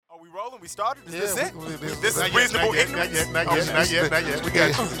rolling? We started? Is Yeah, this it? this This is reasonable ignorance? Not yet. We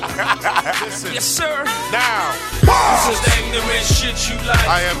got you. Listen. Yes, sir. Now, This is the ignorant shit you like.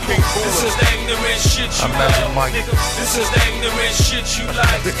 I am King This is Cooler. the ignorant shit you I'm like. Magic Mike. Nigga, this is the ignorant shit you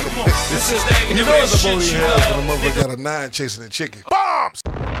like. Come on. This is the You know ignorant it's a shit booty you hell when the love. motherfucker got a 9 chasing a chicken. Bombs.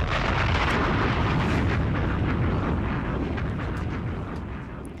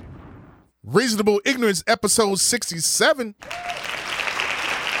 Reasonable Ignorance, episode 67.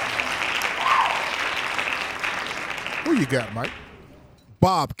 Who you got, Mike?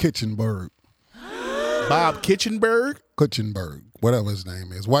 Bob Kitchenberg, Bob Kitchenberg? whatever his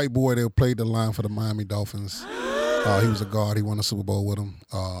name is. White boy that played the line for the Miami Dolphins. He was a guard. He won a Super Bowl with them.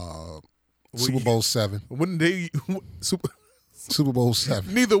 Super Bowl 7. When they Super Bowl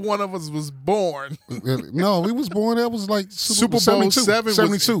 7. neither one of us was born. No, we was born. That was like Super Bowl 72. 7 was-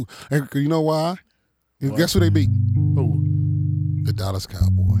 72. And you know why? Guess who they beat? Who? The Dallas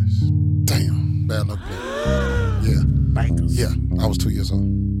Cowboys. Damn. Bad luck. Yeah. Bangers. Yeah. I was 2 years old.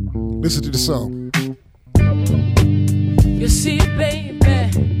 Listen to the song. You see, baby,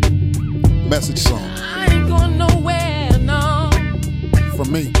 Message song I ain't going nowhere, no.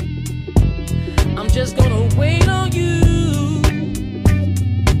 from me. I'm just gonna wait on you.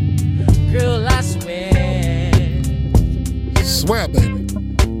 Girl, I swear. Swear, baby.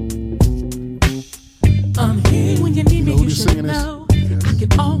 I'm here when you need me, know who you this should singing is? know. I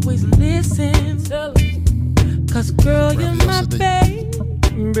can always listen. Cause girl, you're my baby.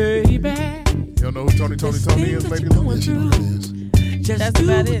 You don't know who Tony is, lady? Yeah, she know who it is. Just That's do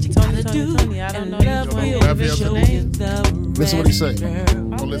about what it. you Tony. gotta do, I don't and know love these will Raphael's show name. you the Listen what he say. girl.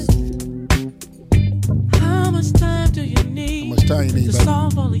 Oh, listen. How much time do you need? How much time you need, to baby?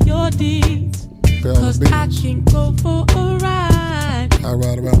 solve all of your needs? Pay all the Cause I bills. can go for a ride. I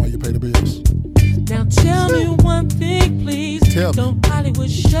ride around while you pay the bills. Now tell me one thing, please. Tell me. Don't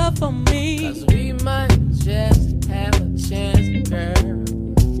Hollywood shuffle me. Cause we might just have a chance, girl.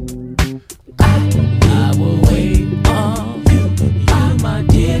 I will wait on you, my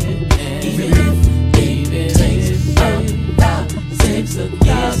dear. And even if it takes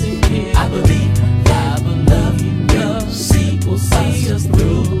 1,000 years, I believe I will love you. Love, see, will see us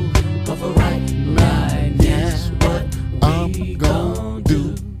through. But for right now, what I'm we gonna gon'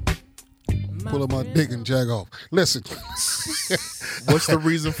 do. Pull up my dick and jag off. Listen, What's the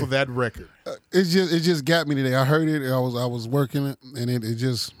reason for that record? it just got me today. I heard it. I was working it, and it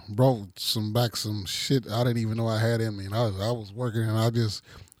just brought some shit I didn't even know I had in me. And I was working, and I just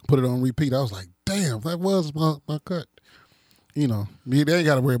put it on repeat. I was like, damn, that was my cut. You know, they ain't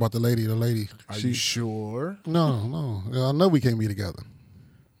got to worry about the lady. The lady, Are you sure? no. I know we can't be together.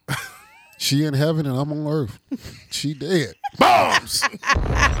 She in heaven and I'm on earth. She dead. Bombs!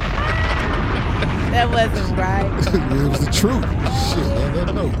 That wasn't right. It was the truth. Shit, I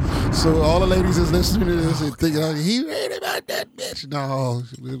don't know. So all the ladies is listening to this and thinking, oh, he read about that bitch. No,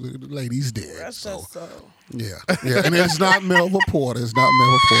 the lady's dead. That's So, so. yeah. And it's not Melva Porter. It's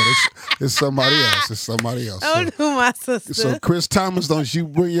somebody else. It's somebody else. Oh, no, my sister. So Chris Thomas, don't you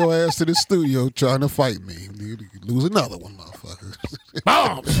bring your ass to the studio trying to fight me. You lose another one, motherfucker.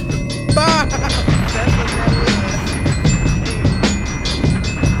 Bombs!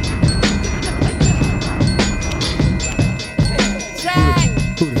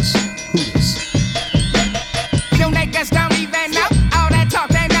 Who this? You niggas don't even know all that talk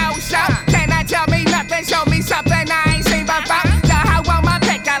they know. So cannot tell me nothing, show me something I ain't seen before. The hoe on my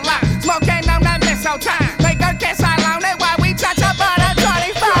pick a lot, smoking on that mistletoe. Make her kiss all on it while we touch her butt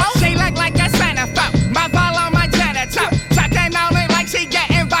 24. She look like a centerfold, my ball on my genital. Sucking on it like she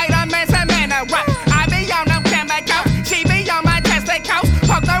getting vitamins and minerals. I be on them chemicals, she be on my testicles.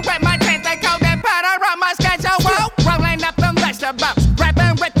 Poke her with my tentacle, then put her on my schedule. Rolling up them vegetables,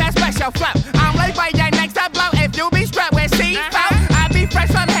 rapping with that special flow. Only way your next to blow if you be strapped with C4. I be fresh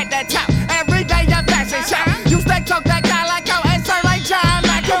from head to toe. Every day a fashion show. You stay cook that calico and serve like John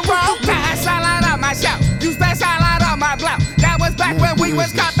McEnroe. Got a salad on my show. You stay salad on my blow. That was back when we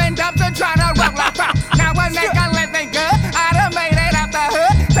was copping dubs and trying to roll our phone. Now a nigga living good. I done made it out the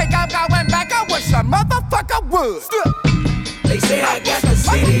hood. Think I'm going back. I wish a motherfucker would. They say I got the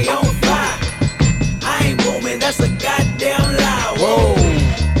city on fire. I ain't booming, that's a goddamn lie. Whoa.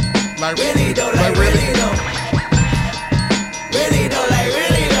 Like Really though, like really though. Really though, like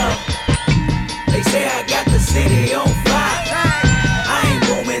really though. They say I got the city on fire. I ain't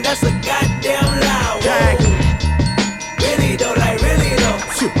booming, that's a goddamn lie. Whoa. Really though, like really though.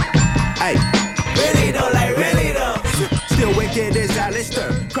 Hey, Really though, like really though. still wicked as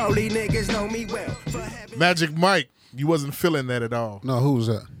Alistair. Crowley niggas know me well. Magic Mike, you wasn't feeling that at all. No, who was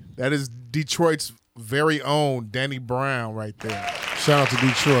that? That is Detroit's very own Danny Brown right there. Shout out to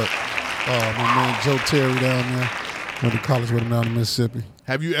Detroit. My man Joe Terry down there. Went to college with him down in Mississippi.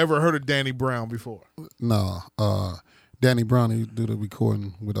 Have you ever heard of Danny Brown before? No. Danny Brown, he do the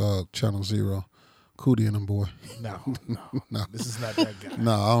recording with Channel Zero. Cootie and them, boy. No. No. This is not that guy.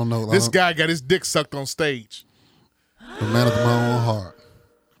 No, I don't know. This guy got his dick sucked on stage. The man after my own heart.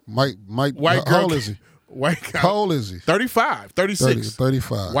 Mike, White how girl, old is he? White guy. How old is he? 35, 36.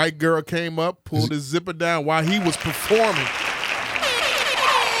 35. White girl came up, pulled his zipper down while he was performing.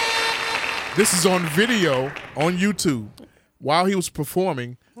 This is on video on YouTube. While he was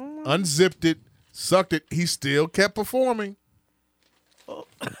performing, unzipped it, sucked it. He still kept performing.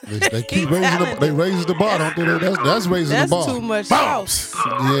 They keep raising the they raise the bar, don't they? That's raising the bar. That's too much Bounce. sauce.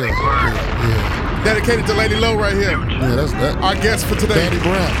 Yeah. Dedicated to Lady Low right here. Yeah, that's that. Our guest for today. Danny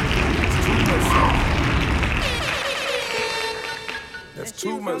Brown. That's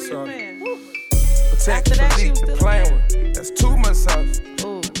too much sauce. After that, she was still Playing with. That's too much sauce.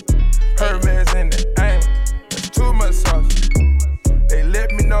 Ooh. Hermes in the aim. That's too much sauce. They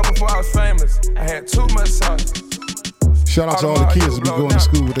let me know before I was famous. I had too much sauce. Shout out to all the kids that be going to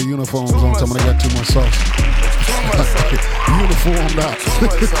school with their uniforms on, telling they got too much sauce. Too much sauce. Uniformed out. Too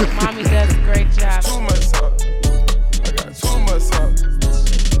much sauce. Mommy does a great job. Too much sauce. I got too much sauce.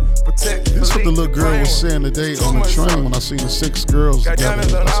 Protect. This is what the little girl was saying today on the train when I seen the 6 girls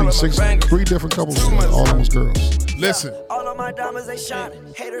together. I seen 3 different couples together, all of them was girls. Listen. All of my diamonds, they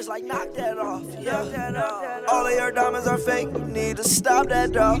shining. Haters like, knock that off. Yeah. All of your diamonds are fake. You need to stop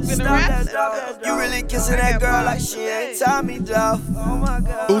that, dog. Stop that, dog. You really kissing that girl like she ain't Tommy, dog. Oh my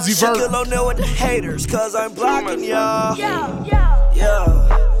God. Uzi Vert. Shaquille O'Neal with the haters, cause I'm blocking y'all. Yeah.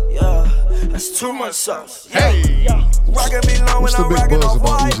 That's too much sauce. Hey. Rockin' me low when What's the I'm big rockin' buzz off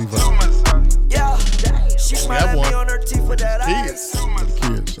about white. Uzi Vert? Yeah. She smile at me one. on her teeth with that Kids. ass. The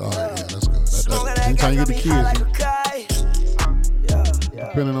kids. All right, yeah, that's good. Smoking that Anytime you gas get the got me high kids, like a kite.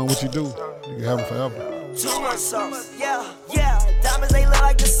 depending on what you do, you can have them forever. Too much sauce. Yeah. Diamonds, they look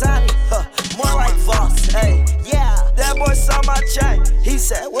like Dasani. More like Voss. Hey, yeah. That boy saw my chain. He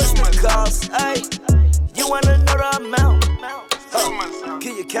said, what's the cost? Hey, you wanna know the amount?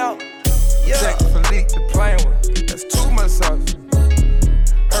 Can you count? Check Philippe the playing with. That's too much sauce.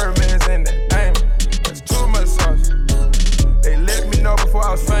 Hermes in the aim. That's too much sauce. They let me know before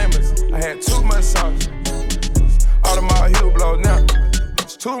I was famous. I had too much sauce. All of my heel blows now.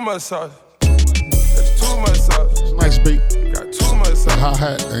 It's too much sauce. That's too much sauce. It's a nice beat. Got too much sauce. The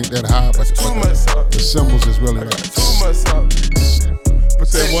hi-hat ain't that high, but Too much sauce. the cymbals is really like, Too much sauce.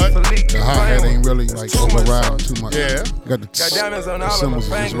 Say what? the hi-hat ain't really like overriding too much. Yeah. You got Got diamonds on the all of cymbals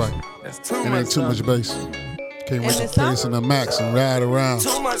my is just fingers. right. That's too It much ain't too sauce. much bass. Can't wait to it's play this in the max and ride around.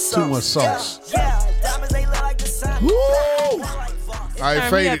 Too much sauce. Too much sauce. Yeah. Diamonds, they look like Dasani. Woo! All right,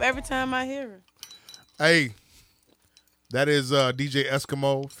 Turn me up Faded. every time I hear it. Hey, that is DJ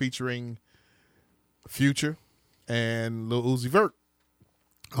Eskimo featuring Future and Lil Uzi Vert.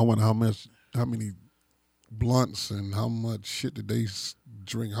 I wonder how many blunts and how much shit did they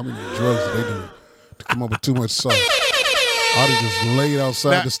drink, how many drugs did they do to come up with too much sauce. I'd have just laid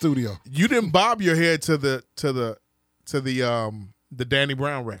outside Now, the studio. You didn't bob your head to the Danny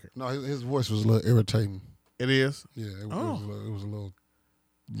Brown record. No, his voice was a little irritating. It is. Yeah, it was a little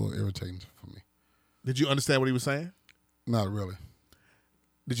irritating for me. Did you understand what he was saying? Not really.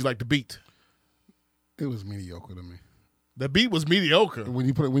 Did you like the beat? It was mediocre to me. The beat was mediocre. When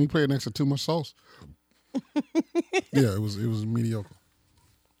you play it next to too much sauce, yeah, it was mediocre.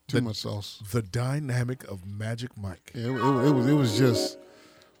 Too much sauce. The dynamic of Magic Mike. Yeah, it was just.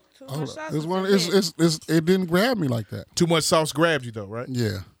 Too much sauce It's is one. a hit. It didn't grab me like that. Too much sauce grabbed you though, right?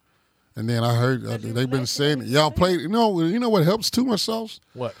 Yeah, and then I heard they've been saying it. Y'all played. You know what helps too much sauce?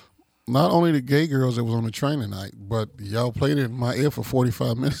 What? Not only the gay girls that was on the train tonight, but y'all played it in my ear for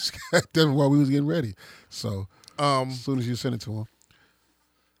 45 minutes. That's while we was getting ready. So as soon as you sent it to him,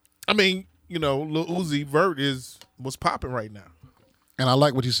 I mean, Lil Uzi Vert was popping right now. and I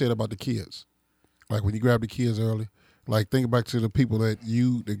like what you said about the kids. Like when you grab the kids early. Like think back to the people that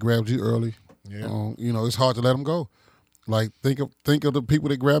grabbed you early. Yeah. It's hard to let them go. Like think of the people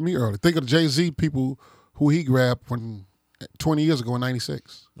that grabbed me early. Think of the Jay-Z people who he grabbed when 20 years ago in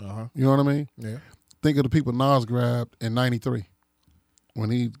 '96. Uh-huh. You know what I mean? Yeah. Think of the people Nas grabbed in '93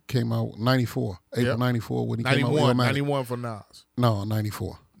 when he came out. '94, April '94 when he came out. 91, Illmatic. 91 for Nas. No,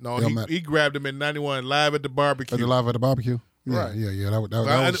 '94. No, Illmatic. he grabbed him in 91 live at the barbecue. At the live at the barbecue. Yeah, Right. yeah. That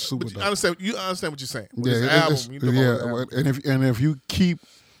was super but dope. you understand what you're saying. With Yeah, his it's- album, you know yeah. about his album. And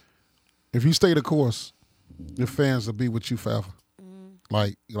if you stay the course, your fans will be with you forever.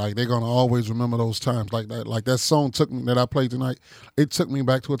 Like they're gonna always remember those times. Like that song that I played tonight. It took me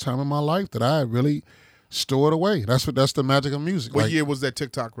back to a time in my life that I really stored away. That's the magic of music. What year was that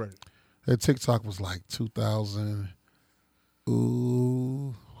TikTok record? That TikTok was like 2000.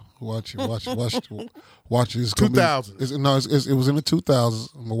 Ooh, watch this. 2000s. It was in the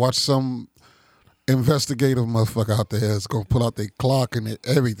 2000s. I'm gonna watch some investigative motherfucker out there is gonna pull out their clock and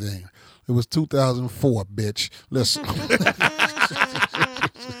everything. It was 2004, bitch. Listen.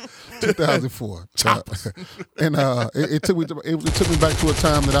 2004, and it took me back to a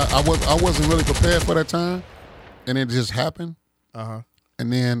time that I wasn't really prepared for that time, and it just happened, and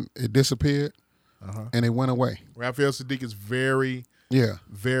then it disappeared, and it went away. Raphael Saadiq is very,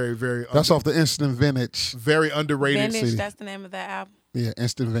 very. That's off the Instant Vintage. Very underrated. Vintage. That's the name of that album. Yeah,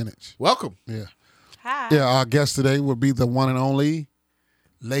 Instant Vintage. Welcome. Yeah. Hi. Yeah, our guest today will be the one and only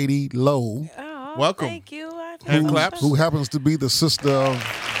Lady Low. Oh, welcome. Thank you. Hand claps. Who happens to be the sister of.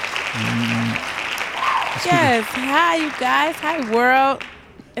 Yes. Hi, you guys. Hi, world.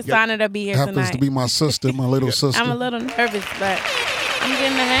 It's an honor to be here happens tonight. to be my sister, my little sister. I'm a little nervous, but I'm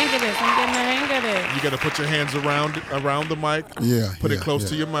getting the hang of this. You got to put your hands around the mic. Yeah. Put it close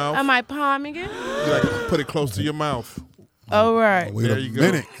to your mouth. Am I palming it? You got to put it close to your mouth. All right. Wait there a you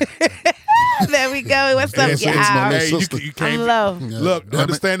minute. go. There we go. What's up, It's y'all? my little Hey, sister. you can't. I'm low. Yeah, Look, damn it.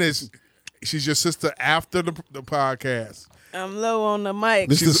 understand this. She's your sister after the podcast. I'm low on the mic.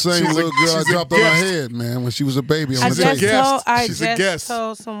 This is the same she's a- little girl I she's a dropped on her guest. head, man, when she was a baby on I the She's a tape. guest. I She's a just guest.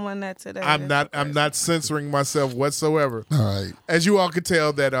 told someone that today. I'm not censoring myself whatsoever. All right. As you all can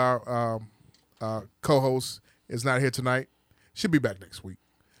tell, that our co-host is not here tonight. She'll be back next week.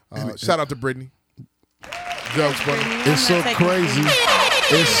 Shout out to Brittany. Drugs Bunny. It's so crazy.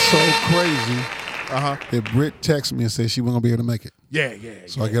 It's so crazy Uh-huh. that Britt texted me and said she wasn't going to be able to make it. Yeah.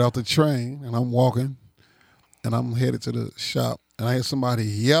 So I get off the train, and I'm walking, and I'm headed to the shop, and I hear somebody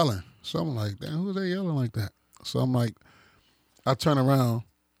yelling. So I'm like, damn, who's that yelling like that? So I'm like, I turn around,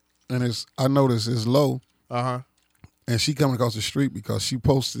 and I notice it's Low, Uh-huh. and she coming across the street because she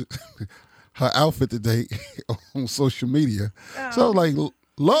posted her outfit today on social media. So I was like,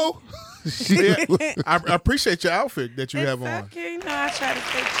 Low? Yeah. I appreciate your outfit that you have on. Okay, no, I try to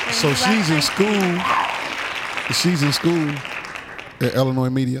stay true. So she's in school. She's in school at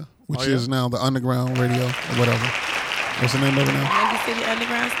Illinois Media, which is now the Underground Radio or whatever. What's the name of it now? Windy City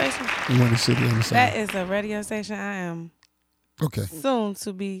Underground Station. Windy City Underground. That is a radio station I am Okay. soon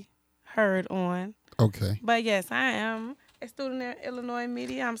to be heard on. Okay. But yes, I am a student at Illinois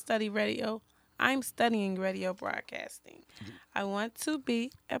Media. I'm studying radio broadcasting. I want to be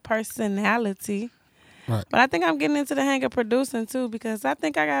a personality. Right. But I think I'm getting into the hang of producing too because I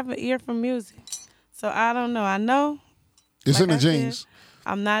think I have an ear for music. So I don't know. I know. It's like in the I said, genes.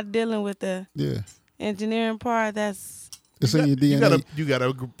 I'm not dealing with the Yeah. engineering part. That's It's in your DNA. You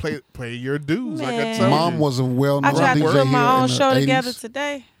gotta play your dues. Like I Man. told Mom you. was a well-known I tried to DJ put my here own in the show 80s. together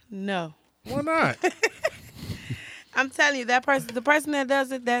today. No. Why not? I'm telling you, the person that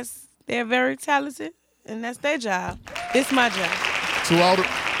does it, they're very talented, and that's their job. It's my job. To all the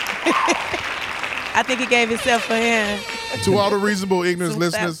I think he gave himself a hand. to all the reasonable ignorance Some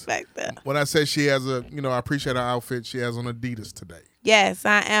listeners, back there. when I say she has I appreciate her outfit. She has on Adidas today. Yes,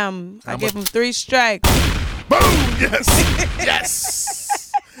 I am. I give him 3 strikes. Boom!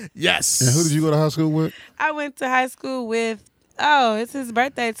 Yes, yes. And who did you go to high school with? I went to high school with. Oh, it's his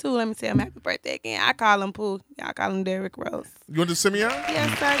birthday too. Let me tell him happy birthday again. I call him Pooh. Y'all call him Derrick Rose. You went to Simeon?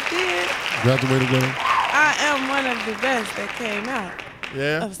 Yes, I did. Graduated with him? I am one of the best that came out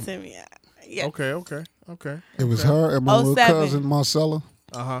Yeah. of Simeon. Yes. Okay. It was her and my little 07. cousin Marcella.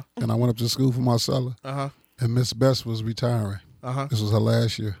 Uh-huh. And I went up to school for Marcella. Uh-huh. And Miss Best was retiring. Uh-huh. This was her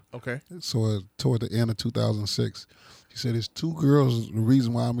last year. Okay. So toward the end of 2006, she said, "There's 2 girls the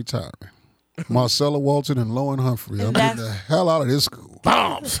reason why I'm retiring. Marcella Walton and Lauren Humphrey. I'm getting the hell out of this school."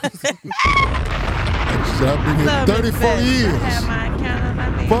 Bombs. She said, "I've been here Love Miss 34 Best. years. I have my encounters. I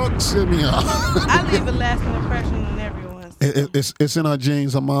mean, Fuck Simeon." I leave a lasting impression on everyone. It's in our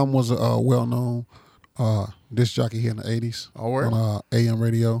genes. Her mom was a well-known disc jockey here in the 80s. Oh, word? On AM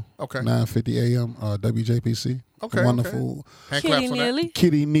radio. Okay. 950 AM, WJPC. Okay, Wonderful. Hand Kitty claps on that. Neely.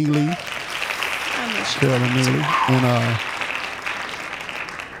 Kitty Neely. I miss you. Carolyn Neely. And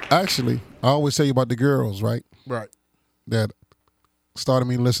actually, I always tell you about the girls, right? Right. That started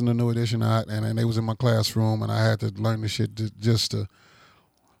me listening to New Edition, and they was in my classroom, and I had to learn the shit just to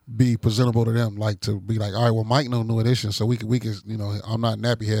be presentable to them, like to be like, all right, well, Mike know New Edition, so we could, I'm not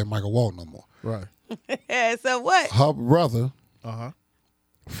nappy head Michael Walt no more. Right. So what? Her brother, Uh-huh.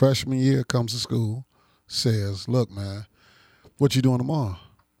 freshman year, comes to school, says, "Look, man, what you doing tomorrow?"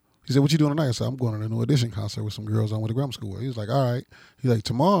 He said, what you doing tonight? I said, I'm going to the New Edition concert with some girls I went to grammar school with. He was like, all right. He's like,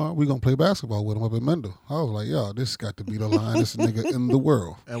 tomorrow we going to play basketball with him up at Mendel. I was like, yo, this got to be the linest nigga in the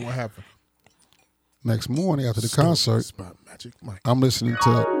world. And what happened? Next morning after the concert, Spot Magic Mike. I'm listening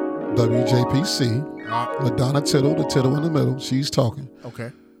to WJPC, LaDonna Tittle, the Tittle in the middle. She's talking.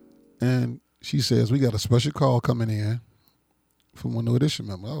 Okay. And she says, we got a special call coming in from one New Edition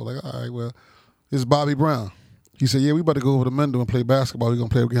member. I was like, all right, well, it's Bobby Brown. He said, yeah, we about to go over to Mendel and play basketball. We're going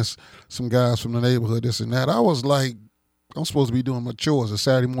to play against some guys from the neighborhood, this and that. I was like, I'm supposed to be doing my chores, the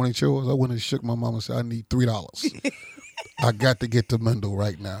Saturday morning chores. I went and shook my mom and said, I need $3. I got to get to Mendel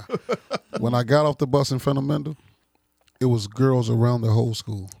right now. When I got off the bus in front of Mendel, it was girls around the whole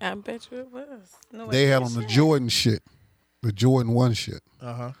school. I bet you it was. No, They had on the Jordan shit, the Jordan 1 shit.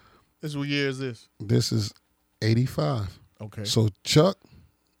 Uh-huh. What year is this? This is 85. Okay. So Chuck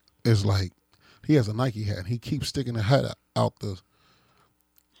is like, he has a Nike hat. He keeps sticking the hat out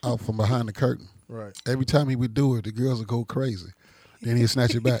from behind the curtain. Right. Every time he would do it, the girls would go crazy. Then he'd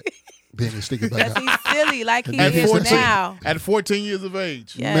snatch it back. Then he'd stick it back Because out. he's silly like he At is 14. now. At 14 years of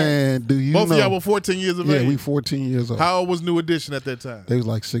age. Yes. Man, do you Both know? of y'all were 14 years of age. Yeah, we 14 years old. How old was New Edition at that time? They was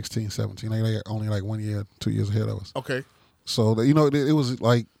like 16, 17. They only like 1 year, 2 years ahead of us. Okay. So, you know, it was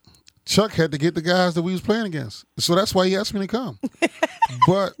like Chuck had to get the guys that we was playing against. So that's why he asked me to come.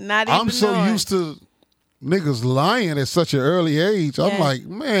 But Not I'm even so knowing. used to niggas lying at such an early age. I'm Yeah. like,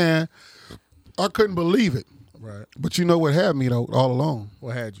 man, I couldn't believe it. Right. But you know what had me, though, all along?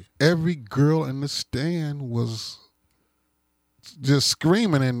 What had you? Every girl in the stand was just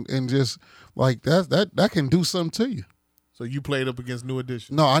screaming and just like, that can do something to you. So you played up against New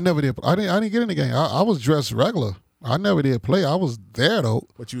Edition. No, I never did. I didn't get in the game. I was dressed regular. I never did play. I was there, though.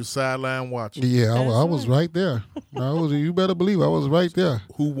 But you was sideline watching. Yeah, I was right there. You better believe I was right there.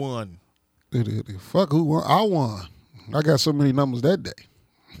 Who won? Fuck who won? I won. I got so many numbers that day.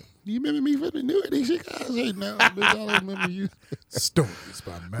 You remember me from the New Edition concert now? Bitch, I don't remember you. Stories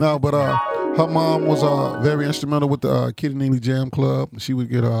by Magic. No, but her mom was very instrumental with the Kitty Neely Jam Club. She would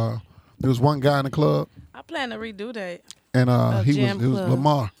get there was one guy in the club, I plan to redo that. and he Jam was Club.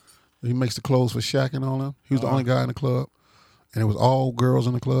 Lamar. He makes the clothes for Shaq and all them. He was the only guy in the club, and it was all girls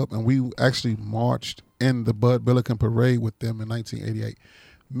in the club. And we actually marched in the Bud Billiken Parade with them in 1988.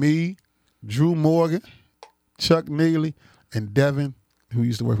 Me, Drew Morgan, Chuck Neely, and Devin, who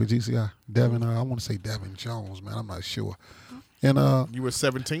used to work for GCI. Devin, I want to say Devin Jones, man. I'm not sure. And You were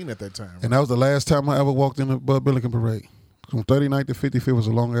 17 at that time. and that was the last time I ever walked in the Bud Billiken Parade. From 39th to 55th was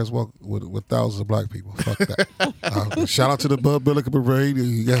a long ass walk with thousands of black people. Fuck that. Shout out to the Bud Billiken Parade.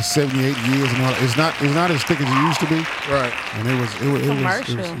 You got 78 years and all. It's not as thick as it used to be. Right. And it was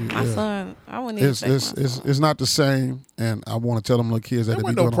Commercial. My son, I wouldn't even take my son. it's not the same. And I want to tell them little kids that There they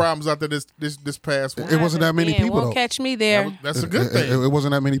weren't be no doing problems out there this past one. It wasn't that many Man, people won't though. catch me there. That's a good thing. It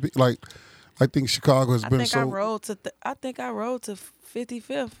wasn't that many people. Like I think Chicago has I been think so. I rode to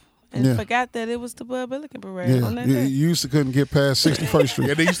 55th and Yeah. forgot that it was the Bud Billiken Parade on Yeah, that you day. used to couldn't get past 61st Street.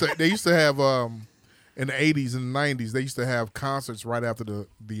 Yeah, they used to have in the 80s and the 90s, they used to have concerts right after the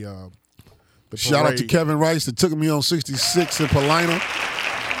Shout out to parade. Kevin Rice that took me on 66 in Paulina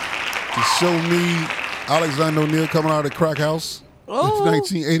to show me Alexander O'Neal coming out of the crack house in Ooh.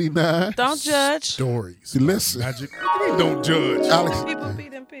 1989. Don't judge. Stories. Listen, Magic. What you mean don't judge. Alex, People be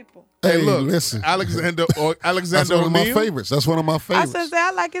them people. hey, look, listen. Alexander That's one of my O'Neal. favorites. That's one of my I favorites. said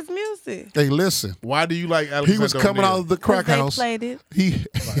I like his music. Hey, listen. Why do you like Alexander He was coming O'Neal? out of the crack 'Cause they house. played it.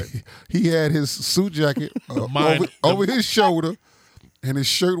 He had his suit jacket over his shoulder and his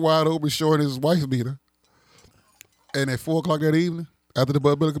shirt wide open showing his wife beater. And at 4 o'clock that evening, after the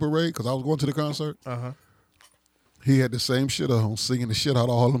Bud Billiken Parade, because I was going to the concert, he had the same shit on, singing the shit out of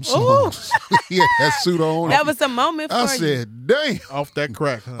all them songs. He had that suit on. That was a moment for I you. said, damn. Off that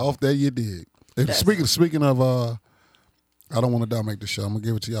crack, huh? Off that you did. And speaking of, I don't want to dominate the show. I'm going to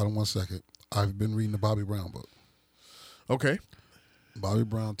give it to y'all in 1 second. I've been reading the Bobby Brown book. Okay. Bobby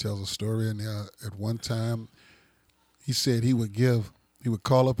Brown tells a story in there. At one time, he said he would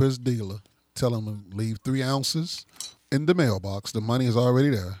call up his dealer, tell him to leave 3 ounces in the mailbox. The money is already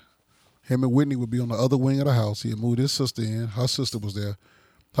there. Him and Whitney would be on the other wing of the house. He had moved his sister in. Her sister was there.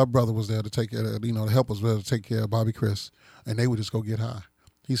 Her brother was there to take care of, to help us to take care of Bobby Chris. And they would just go get high.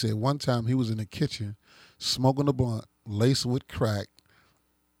 He said one time he was in the kitchen smoking a blunt, laced with crack,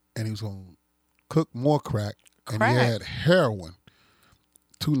 and he was going to cook more crack. And he had heroin,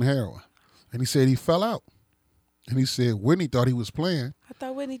 tooting heroin. And he said he fell out. And he said Whitney thought he was playing. I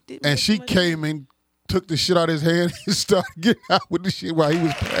thought Whitney did. And she came and took the shit out of his hand and started getting out with the shit while he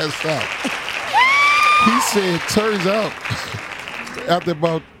was passed out. He said, turns out, after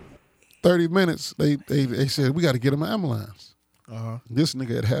about 30 minutes, they said, we got to get him an ambulance. This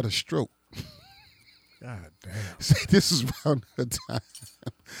nigga had a stroke. God damn. This is around the time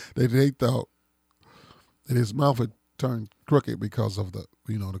that they thought that his mouth had turned crooked because of the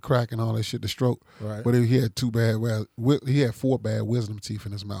the crack and all that shit, the stroke. Right. But he had he had 4 bad wisdom teeth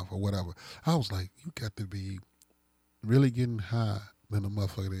in his mouth or whatever. I was like, you got to be really getting high than a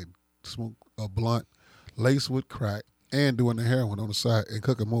motherfucker that smoke a blunt laced with crack and doing the heroin on the side and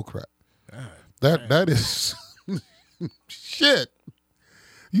cooking more crack. That is shit.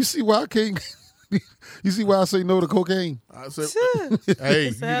 You see why I can't? You see why I say no to cocaine? I said, hey,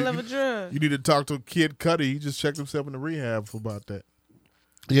 It's a hell of a drug. You need to talk to Kid Cudi. He just checked himself in the rehab for about that.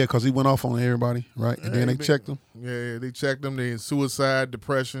 Yeah, because he went off on everybody, right? And then they checked him. Yeah, they checked him. They suicide,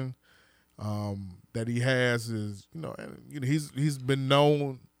 depression that he has is, he's been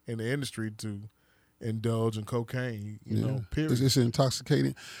known in the industry to indulge in cocaine. You know, period. It's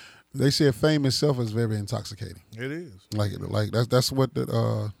intoxicating. They say fame itself is very intoxicating. It is. Like that's what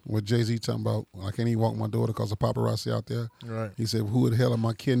what Jay-Z talking about. I can't even walk my daughter because of paparazzi out there. Right. He said, "Who the hell am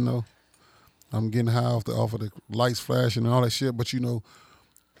I kidding though? I'm getting high off of the lights flashing and all that shit." But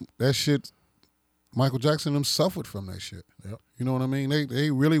that shit, Michael Jackson them suffered from that shit. Yep. You know what I mean? They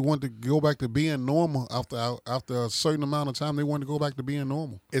really want to go back to being normal after a certain amount of time. They want to go back to being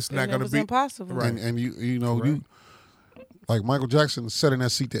normal. It's not going to be impossible. Right. And you like Michael Jackson sat in that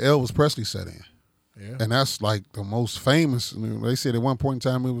seat that Elvis Presley sat in. Yeah. And that's like the most famous. They said at one point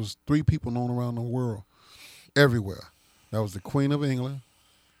in time it was 3 people known around the world, everywhere. That was the Queen of England,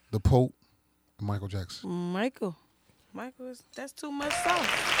 the Pope, and Michael Jackson. Michael, that's too much sauce.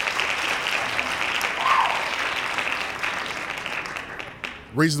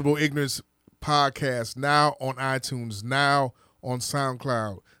 Reasonable Ignorance Podcast now on iTunes, now on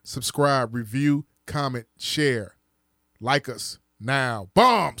SoundCloud. Subscribe, review, comment, share. Like us now.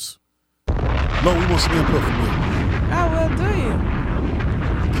 Bombs! Lo, we want some input from you. I will do you.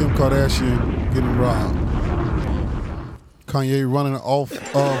 Kim Kardashian getting robbed. Kanye running off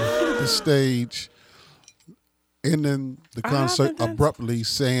of the stage, ending the concert abruptly,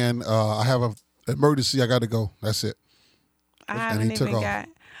 saying, "I have an emergency. I got to go." That's it. I haven't even got.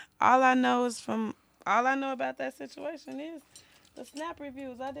 All I know about that situation is the Snap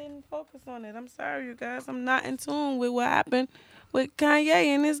reviews. I didn't focus on it. I'm sorry, you guys. I'm not in tune with what happened with Kanye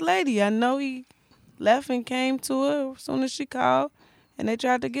and this lady. I know he left and came to her as soon as she called, and they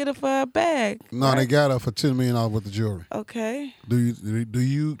tried to get her for a bag. No, right? They got her for $10 million with the jewelry. Okay. Do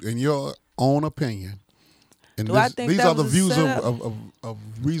you, in your own opinion, and I think these that are the was a views setup? of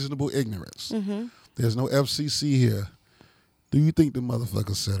reasonable ignorance. Mm-hmm. There's no FCC here. Do you think the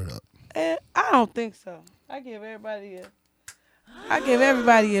motherfucker set it up? I don't think so. I give everybody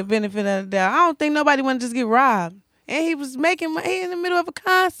a benefit of the doubt. I don't think nobody want to just get robbed. And he was making money. He in the middle of a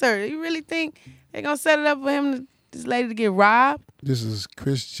concert. You really think they're going to set it up for him, this lady, to get robbed? This is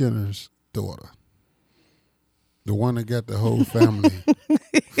Kris Jenner's daughter. The one that got the whole family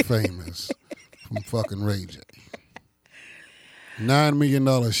famous from fucking Ray J. $9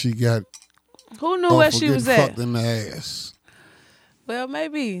 million she got. Who knew where she was at? Fucked in the ass. Well,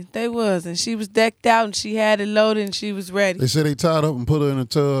 maybe they was. And she was decked out and she had it loaded and she was ready. They said they tied up and put her in a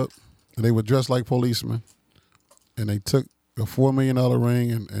tub and they were dressed like policemen. And they took a $4 million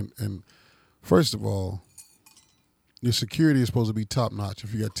ring and first of all, your security is supposed to be top notch.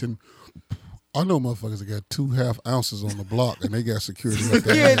 If you got 10, I know motherfuckers that got 2.5 ounces on the block and they got security up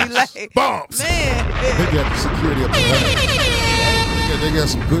there. Security like bombs. Man. They got the security up there. They got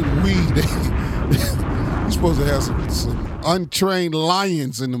some good weed. You're supposed to have some untrained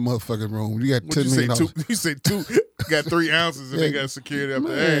lions in the motherfucking room. You got $10 million. You say 2 got 3 ounces and they got security up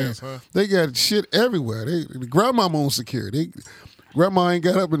their ass, huh? They got shit everywhere. Grandma on security. Grandma ain't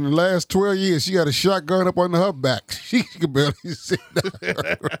got up in the last 12 years. She got a shotgun up under her back. She could barely sit down.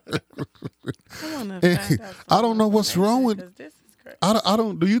 I don't know what's wrong with. I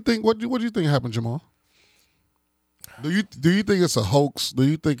don't. Do you think what do you think happened, Jamal? Do you think it's a hoax? Do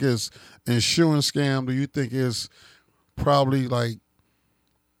you think it's insurance scam? Do you think it's probably like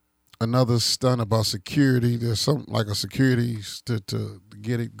another stunt about security? There's something like a security to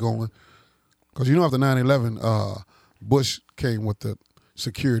get it going. Because after 9/11, Bush came with the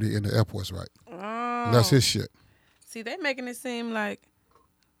security in the airports, right? Oh. And that's his shit. See, they making it seem like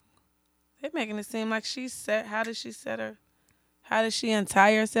she set. How did she set her? How did she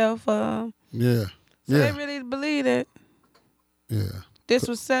untie herself? Yeah. So they really believe it. Yeah. This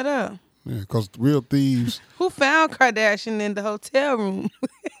was set up. Yeah, because real thieves. Who found Kardashian in the hotel room?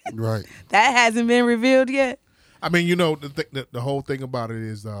 Right. That hasn't been revealed yet. I mean, the whole thing about it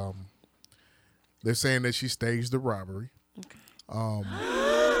is they're saying that she staged the robbery. Okay.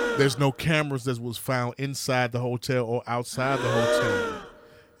 There's no cameras that was found inside the hotel or outside the hotel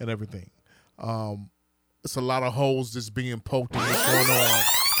and everything. It's a lot of holes that's being poked and what's going on.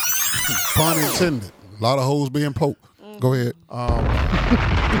 Pun intended. A lot of holes being poked. Go ahead.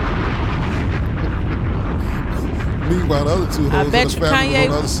 Meanwhile, the other two holes I bet you Kanye,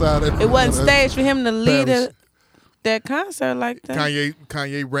 on the other side of it wasn't staged for him to lead Paris. that concert like that.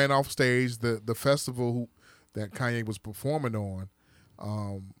 Kanye ran off stage. The festival that Kanye was performing on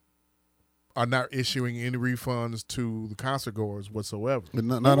are not issuing any refunds to the concert goers whatsoever.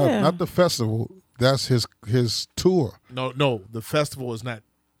 Not the festival. That's his tour. No, the festival is not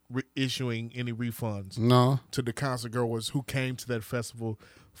issuing any refunds to the concert goers who came to that festival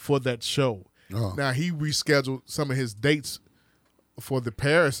for that show. Oh. Now he rescheduled some of his dates for the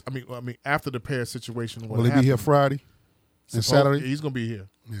Paris. I mean, after the Paris situation. Will he be here Friday and Saturday? He's gonna be here.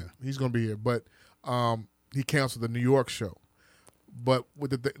 Yeah, he's gonna be here. But he canceled the New York show. But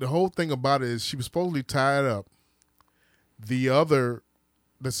with the whole thing about it is she was supposedly tied up. The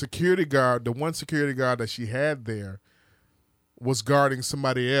security guard, the one security guard that she had there, was guarding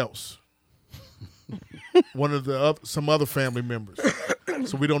somebody else. One of some other family members.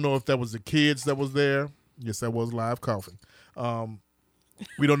 So we don't know if that was the kids that was there. Yes, that was live coughing.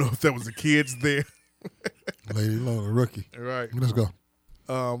 We don't know if that was the kids there. Lady Lola, rookie. Right. Let's go.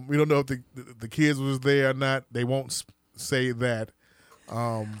 We don't know if the kids was there or not. They won't say that.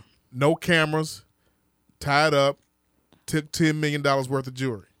 No cameras, tied up, took $10 million worth of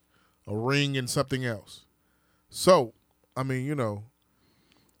jewelry, a ring and something else. So, I mean, you know.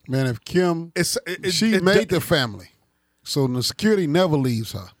 Man, if Kim, she made the family. So the security never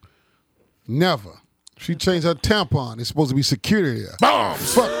leaves her. Never. She changed her tampon. It's supposed to be security there.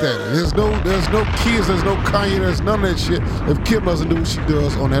 Bombs! Fuck that. There's no kids, there's no Kanye, there's none of that shit if Kim doesn't do what she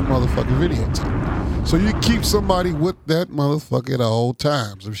does on that motherfucking videotape. So you keep somebody with that motherfucker at all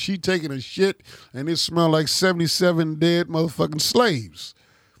times. If she taking a shit and it smell like 77 dead motherfucking slaves,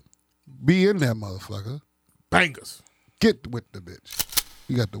 be in that motherfucker. Bangers. Get with the bitch.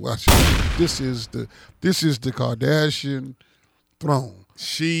 You got to watch it. This is the Kardashian throne.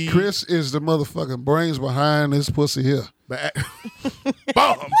 Chris is the motherfucking brains behind this pussy here.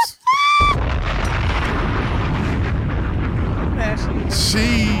 Bombs.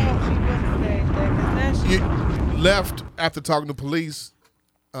 She left after talking to police.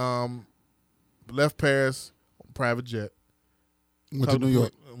 Left Paris on private jet. Went to New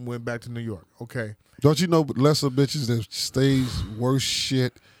York. Went back to New York. Okay. Don't you know lesser bitches that stays worse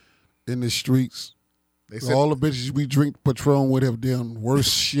shit in the streets? All the bitches we drink Patron with have done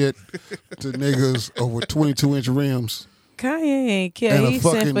worse shit to niggas over 22-inch rims. Kanye ain't care. He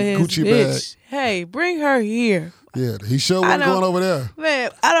sent for his Gucci bitch. Bag. Hey, bring her here. Yeah, he sure wasn't going over there. Man,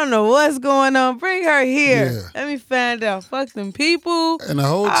 I don't know what's going on. Bring her here. Yeah. Let me find out. Fuck them people. And the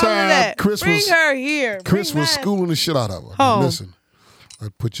whole time, bring her here. Chris was schooling the shit out of her. Home. Listen. I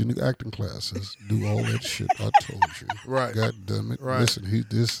put you in the acting classes, do all that shit I told you. Right. God damn it. Right. Listen,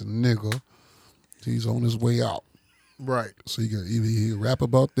 this nigga, he's on his way out. Right. So you got either he rap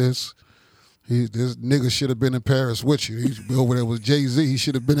about this. This nigga should have been in Paris with you. He's over there with Jay-Z. He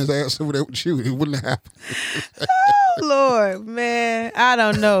should have been his ass over there with you. It wouldn't have happened. Oh, Lord, man. I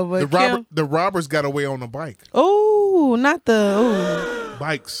don't know. But the robbers got away on a bike. Oh, not the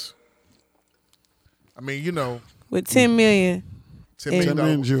bikes. I mean, you know. With $10 million. $10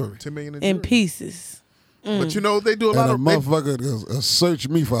 million jewelry. $10 million in pieces. But you know, they do a lot of... And a motherfucker search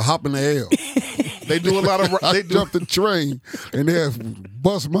me for hopping the L. They do a lot of... I jumped the train and they have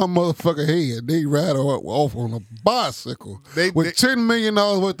bust my motherfucking head. They ride off on a bicycle with $10 million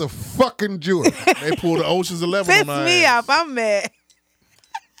worth of fucking jewelry. They pulled the Ocean's 11 on my me off. I'm mad.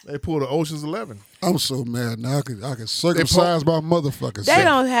 They pulled the Ocean's 11. I'm so mad now. I can circumcise my motherfuckers. They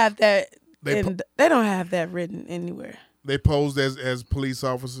don't have that. They don't have that written anywhere. They posed as police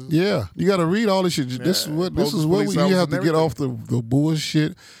officers. Yeah, you got to read all this shit. Yeah, this is what you have to get off the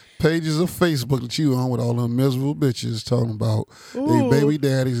bullshit pages of Facebook that you on with all them miserable bitches talking about they baby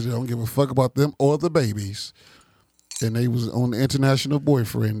daddies that don't give a fuck about them or the babies. And they was on the International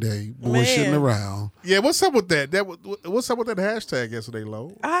Boyfriend Day, bullshitting around. Yeah, what's up with that? What's up with that hashtag yesterday,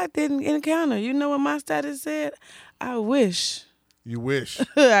 Lo? I didn't encounter. You know what my status said? I wish. You wish.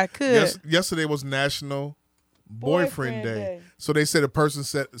 I could. Yesterday was National Boyfriend Day. So they said a person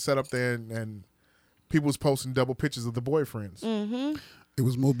sat up there and people was posting double pictures of the boyfriends. Mm-hmm. It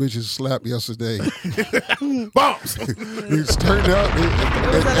was more bitches slapped yesterday. Bombs! It's turned out.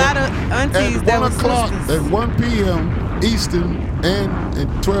 There was a lot of aunties that was at 1 p.m. Eastern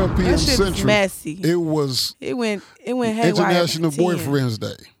and 12 p.m. Central. Messy. It went haywire. International Boyfriends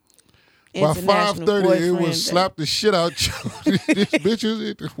Day. By international 5:30, it boyfriend would day. slap the shit out you. This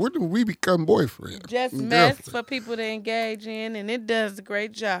bitches, when do we become boyfriends? Just mess for people to engage in, and it does a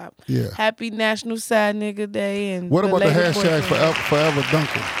great job. Yeah. Happy National Side Nigga Day. And What about the belated hashtag boyfriend. forever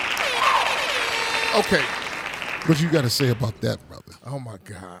Duncan? Okay. What you got to say about that, brother? Oh my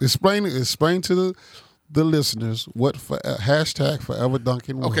God. Explain to the listeners what hashtag forever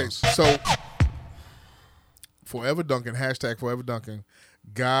Duncan was. Okay, so Forever Duncan, hashtag Forever Duncan,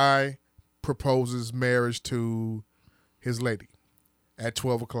 guy proposes marriage to his lady at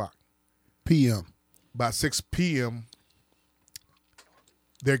 12 o'clock. PM. By 6 p.m.,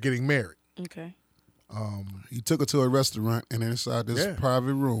 they're getting married. Okay. He took her to a restaurant, and inside this Yeah.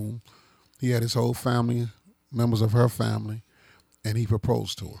 private room, he had his whole family, members of her family, and he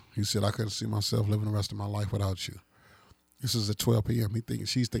proposed to her. He said, I couldn't see myself living the rest of my life without you. This is at 12 p.m.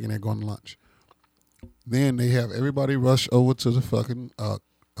 She's thinking they're going to lunch. Then they have everybody rush over to the fucking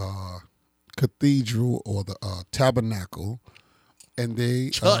cathedral or the tabernacle, and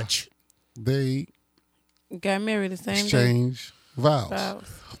they they Got married the same exchange vows,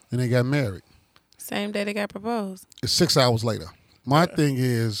 and they got married. Same day they got proposed. It's 6 hours later. My thing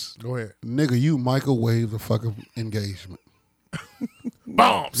is, Go ahead. nigga, you microwave the fucking engagement.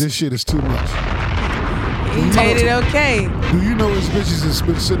 Bombs. This shit is too much. He made it okay. Do you know this bitches has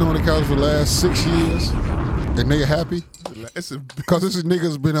been sitting on the couch for the last 6 years, and they happy? It's a, Because this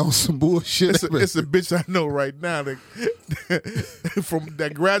nigga's been on some bullshit. it's a bitch I know right now that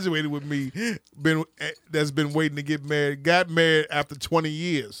that graduated with me, that's been waiting to get married, got married after 20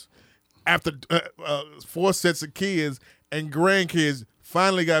 years, after 4 sets of kids and grandkids,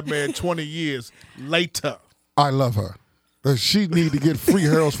 finally got married 20 years later. I love her. She need to get free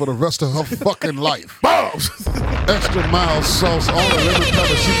Harold's for the rest of her fucking life. Bombs. Extra mild sauce, all the lemon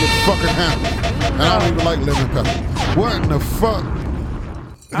pepper she can fucking handle. And I don't even like lemon pepper. What in the fuck?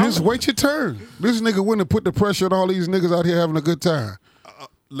 Just wait your turn. This nigga wouldn't have put the pressure on all these niggas out here having a good time.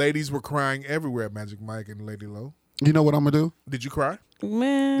 Ladies were crying everywhere at Magic Mike and Lady Low. You know what I'm going to do? Did you cry?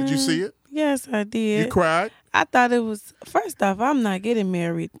 Man. Did you see it? Yes, I did. You cried? I thought it was, first off, I'm not getting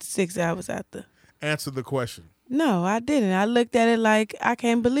married 6 hours after. Answer the question. No, I didn't. I looked at it like I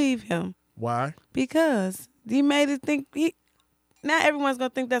can't believe him. Why? Because he made it think, not everyone's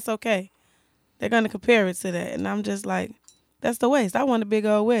going to think that's okay. They're going to compare it to that. And I'm just like, that's the waste. I want a big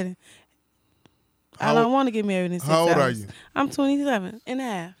old wedding. I don't want to get married in 6 hours. How old are you? I'm 27 and a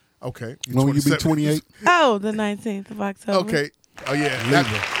half. Okay. When will you be 28? Oh, the 19th of October. Okay. Oh, yeah.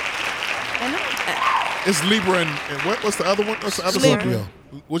 Libra. It's Libra and what's the other one? What's the other Scorpio.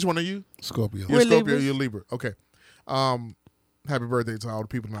 one? Which one are you? Scorpio. You're We're Scorpio, Libras. you're Libra. Okay. Happy birthday to all the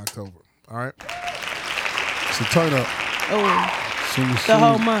people in October. All right. So turn up. Oh, Soon, the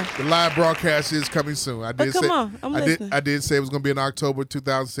whole month. The live broadcast is coming soon. I did come say on, I'm listening. I did say it was going to be in October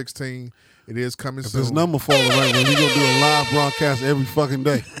 2016. It is coming If soon. his number falls right, then we going to do a live broadcast every fucking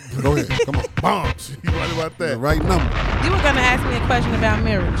day. Go ahead. Come on. Bombs. You right about The that? right number. You were going to ask me a question about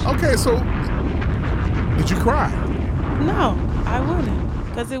marriage. Okay, so did you cry? No, I wouldn't.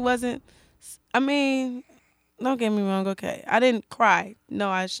 Because it wasn't, I mean, don't get me wrong, okay. I didn't cry. No,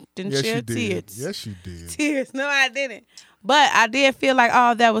 I didn't Yes, shed you did. tears. Yes, you did. Tears. No, I didn't. But I did feel like,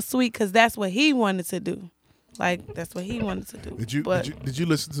 oh, that was sweet because that's what he wanted to do. Like, that's what he wanted to do. Did you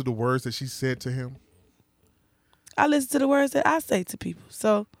listen to the words that she said to him? I listen to the words that I say to people.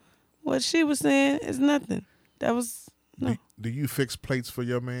 So what she was saying is nothing. That was, no. Do you fix plates for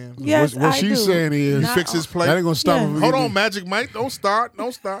your man? Yes, what I she's do. saying is, You fix his plate? that ain't going to stop Yeah. him. from Hold getting- on, Magic Mike. Don't start.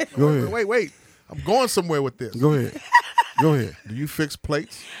 Don't start. Go ahead. Wait. I'm going somewhere with this. Go ahead. Go ahead. Do you fix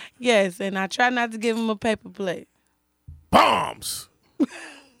plates? Yes, and I try not to give him a paper plate. Bombs. That's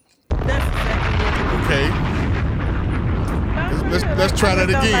exactly what Okay. Let's try that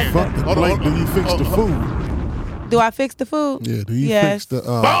again. Fuck the Hold on, plate. hold on. Do you fix the food? Do I fix the food? Yeah. Do you Yes. fix the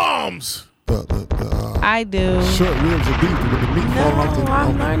Bombs. I do. short ribs of beef with the meat falling off the? No,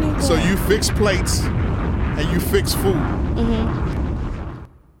 I'm learning. So that. you fix plates and you fix food. Mm-hmm.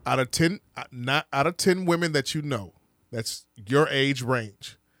 Out of 10 women that you know, that's your age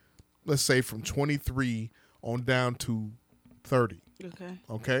range. Let's say from 23 on down to 30. Okay.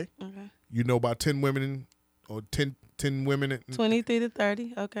 Okay? Okay. You know about 10 women or 10 women. 23 to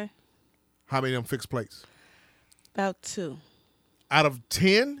 30. Okay. How many of them fix plates? About 2. Out of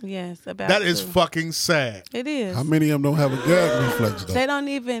 10? Yes, about That is 2. fucking sad. It is. How many of them don't have a gag reflex though? They don't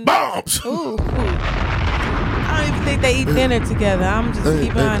even. Bombs! Ooh. I don't even think they eat dinner together. I'm just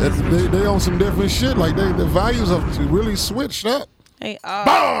keep honest with you. They on some different shit. Like the values have really switched up. Hey,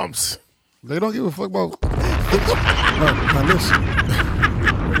 Bombs! They don't give a fuck about. Now listen.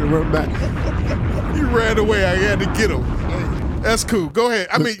 Run back. You ran away. I had to get him. That's cool. Go ahead.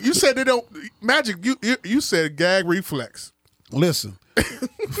 I mean, you said they don't magic. You said gag reflex. Listen,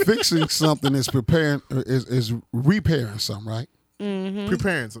 fixing something is repairing something, right? Mm-hmm.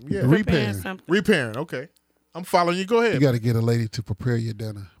 Preparing something. Yeah. Repairing. Repairing. Okay. I'm following you. Go ahead. You got to get a lady to prepare your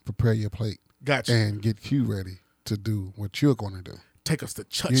dinner, prepare your plate. Gotcha. And get you ready to do what you're going to do. Take us to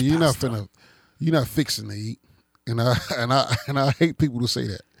church. You're not fixing to eat, and I hate people who say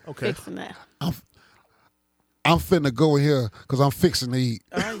that. Okay. Fixing that. I'm finna go in here because I'm fixing to eat.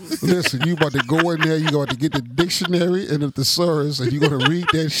 Listen, you about to go in there, you about to get the dictionary and the thesaurus, and you're going to read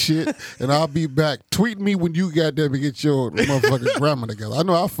that shit, and I'll be back. Tweet me when you got there to get your motherfucking grammar together. I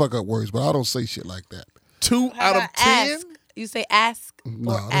know I fuck up words, but I don't say shit like that. 2 out of 10? Ask? You say ask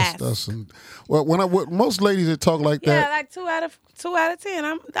No, or ask? Well, most ladies that talk like Yeah, that. like 2 out of 10.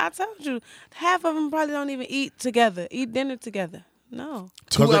 I told you, half of them probably don't even eat dinner together. No.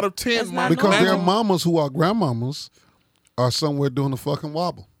 2 out of 10. Because their mamas who are grandmamas are somewhere doing the fucking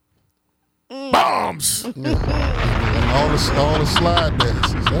wobble. Bombs. Yeah. And all the slide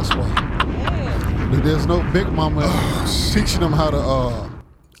dances. That's why. Yeah. There's no big mama teaching them how to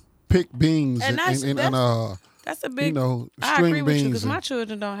pick beans and that's a big. string I agree with you beans. because my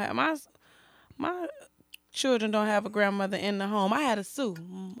children don't have my children don't have a grandmother in the home. I had a Sue.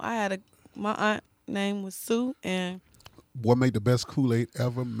 My aunt name was Sue, and what made the best Kool-Aid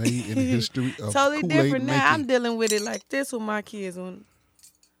ever made in the history of totally Kool-Aid different now. making. I'm dealing with it like this with my kids. When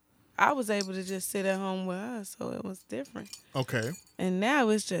I was able to just sit at home with her, so it was different. Okay. And now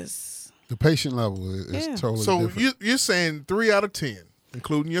it's just The patient level is totally so different. So you're saying 3 out of 10,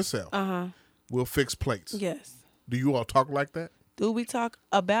 including yourself, will fix plates. Yes. Do you all talk like that? Do we talk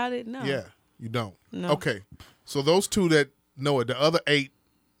about it? No. Yeah, you don't. No. Okay. So those 2 that know it, the other 8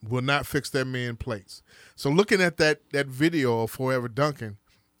 will not fix their men plates. So looking at that video of Forever Dunkin',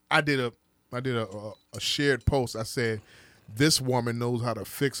 I did a shared post. I said, this woman knows how to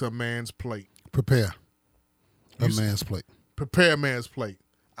fix a man's plate. Prepare a man's plate. Prepare a man's plate.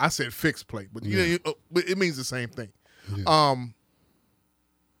 I said fix plate, but but it means the same thing. Yeah.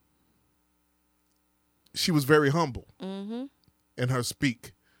 She was very humble in her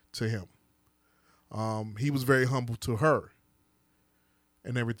speak to him. He was very humble to her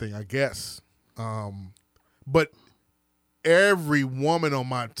and everything, I guess. But every woman on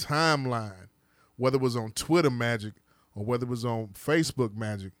my timeline, whether it was on Twitter Magic or whether it was on Facebook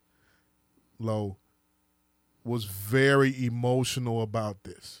Magic, Lo, was very emotional about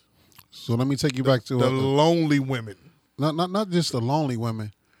this. So let me take you back to the lonely women. Not just the lonely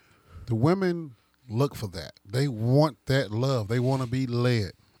women. The women look for that. They want that love. They want to be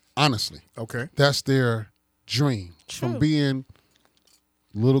led. Honestly. Okay. That's their dream. True. From being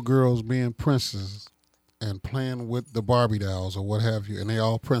little girls being princesses and playing with the Barbie dolls or what have you, and they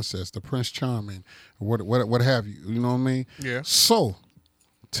all princess, the Prince Charming, or what have you. You know what I mean? Yeah. So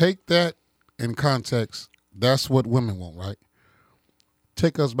take that in context. That's what women want, right?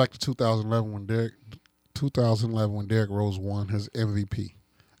 Take us back to 2011 when Derrick Rose won his MVP,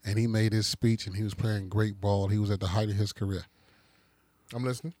 and he made his speech, and he was playing great ball. He was at the height of his career. I'm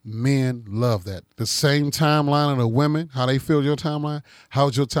listening. Men love that. The same timeline of the women, how they feel your timeline,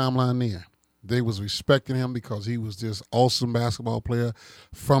 how's your timeline then? They was respecting him because he was this awesome basketball player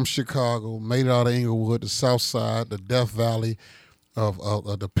from Chicago, made it out of Inglewood, the South Side, the Death Valley of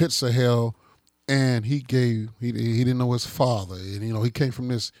the pits of hell, and he didn't know his father, and he came from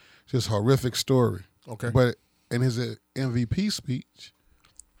this just horrific story. Okay. But in his MVP speech,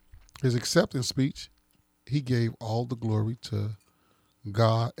 his acceptance speech, he gave all the glory to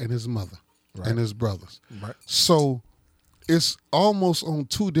God and his mother and his brothers. Right. So it's almost on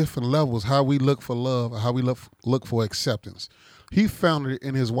 2 different levels how we look for love, how we look for acceptance. He found it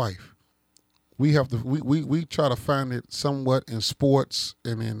in his wife. We try to find it somewhat in sports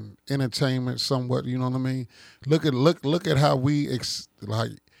and in entertainment, somewhat. You know what I mean? Look at how we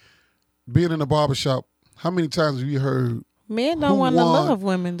like being in the barbershop. How many times have you heard men don't want to love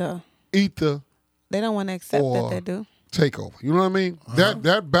women though? Either they don't want to accept that they do. Takeover. You know what I mean?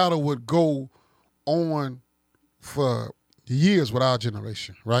 That battle would go on for years with our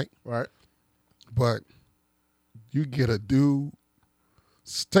generation, right? Right. But you get a dude,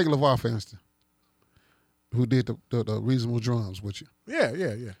 take LeVar for instance, who did the Reasonable Drums with you. Yeah.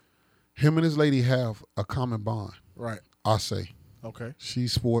 Him and his lady have a common bond. Right. I say. Okay.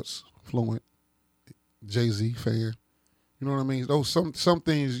 She's sports fluent, Jay-Z fan. You know what I mean? Those some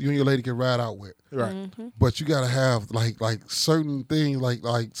things you and your lady can ride out with. Right. Mm-hmm. But you gotta have like certain things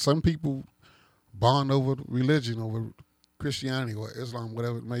like some people bond over religion, over Christianity or Islam,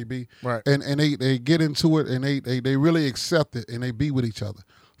 whatever it may be. Right. And they get into it and they really accept it and they be with each other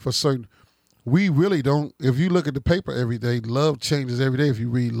for certain. we really don't. If you look at the paper every day, love changes every day. If you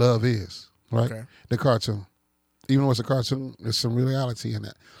read Love Is, right? Okay. The cartoon. Even though it's a cartoon, there's some reality in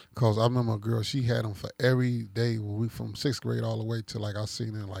that. Because I remember a girl, she had them for every day from 6th grade all the way to like I seen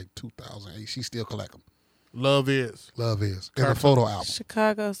in like 2008. She still collect them. Love Is. Love Is. And a photo album.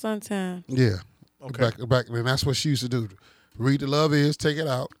 Chicago Sun-Time. Yeah. Okay. Back, and that's what she used to do. Read the Love Is, take it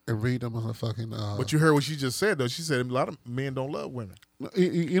out, and read them on her fucking. But you heard what she just said though. She said a lot of men don't love women.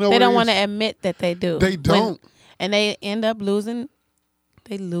 You know They what don't it want to is? admit that they do. They don't. And they end up losing.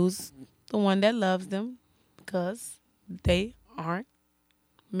 They lose the one that loves them because they aren't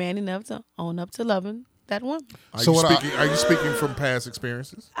man enough to own up to loving that woman. Are you speaking from past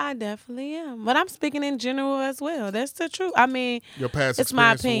experiences? I definitely am. But I'm speaking in general as well. That's the truth. I mean, Your past it's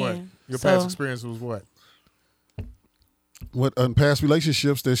my experience was what? opinion. Your So- past experience was what? What past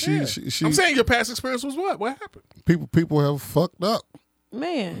relationships that she I'm saying your past experience was what? What happened? people have fucked up.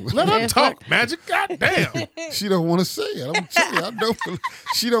 Man. Let her talk, Magic. Goddamn. She don't want to say it. I'm telling you, I know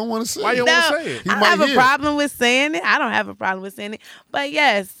she don't want to say Why it. you don't want to say it? He I might have a hear. problem with saying it. I don't have a problem with saying it. But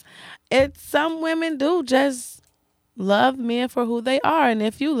yes, some women do just love men for who they are. And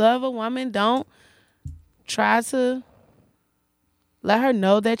if you love a woman, don't try to let her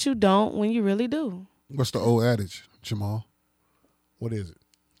know that you don't when you really do. What's the old adage, Jamal? What is it?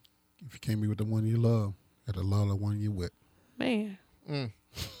 If you can't be with the one you love, you gotta love the one you with. Man. The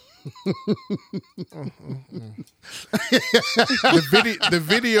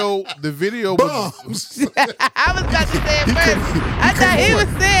video was I was about to say it first. I thought he was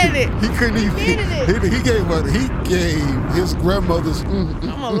saying it. He couldn't even. He gave his grandmother's. I'm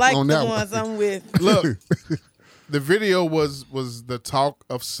gonna like on the that ones one. I'm with. look. The video was the talk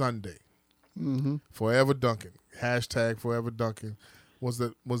of Sunday. Mm-hmm. Forever Duncan. Hashtag Forever Duncan was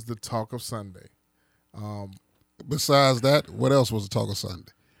the talk of Sunday. Besides that, what else was the talk of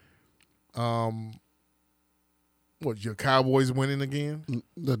Sunday? What, your Cowboys winning again?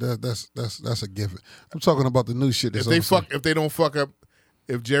 That's a given. I'm talking about the new shit. If they don't fuck up,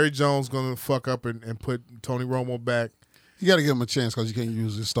 if Jerry Jones gonna fuck up and put Tony Romo back, you got to give him a chance because you can't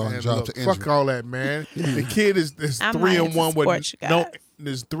use his starting man, job look, to injury. fuck all that, man. The kid is I 3-1 might with support you no. guys.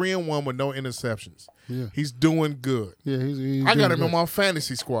 There's 3-1 with no interceptions. Yeah. He's doing good. Yeah, he's I got doing him good. on my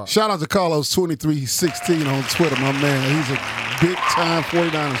fantasy squad. Shout out to Carlos2316 on Twitter, my man. He's a big time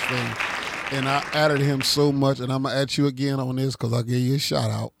 49ers fan. And I added him so much, and I'm going to add you again on this because I gave you a shout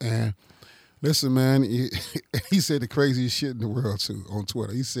out. And listen, man, he said the craziest shit in the world, too, on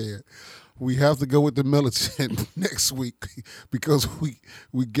Twitter. He said, we have to go with the militant next week because we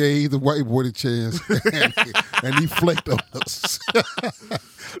gave the white boy the chance, and he flaked on us.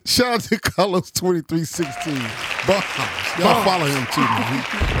 Shout out to Carlos2316. Y'all follow him, too, man.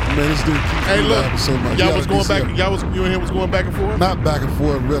 This dude keeps Hey, me look, laughing so much. y'all was going back. You and him was going back and forth. Not back and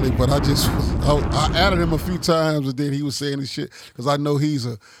forth, really, but I added him a few times, and then he was saying this shit because I know he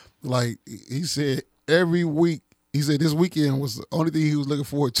said every week. He said this weekend was the only thing he was looking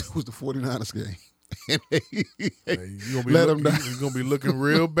forward to was the 49ers game. You're Let him know. gonna be looking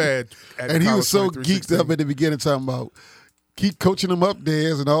real bad. And he was so geeked up at the beginning talking about keep coaching them up,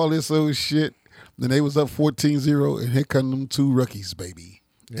 Dez, and all this old shit. Then they was up 14-0, and here come them two rookies, baby.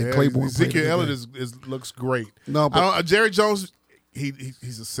 And Claiborne Ezekiel played Elliott looks great. No, but Jerry Jones,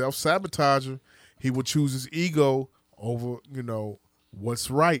 he's a self-sabotager. He will choose his ego over what's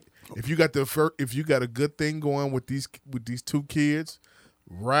right. If you got a good thing going with these two kids,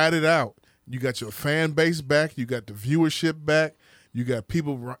 ride it out. You got your fan base back. You got the viewership back. You got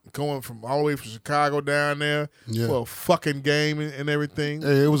people going from all the way from Chicago down there for a fucking game and everything.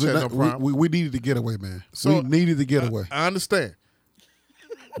 Hey, it was no problem. we needed to get away, man. So, we needed to get away. I understand.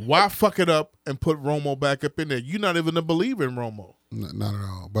 Why fuck it up and put Romo back up in there? You're not even a believer in Romo. Not at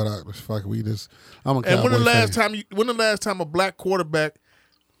all. But fuck, I'm a Cowboy And when the fan. last time a black quarterback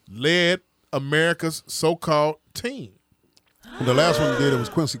led America's so-called team? The last one he did it was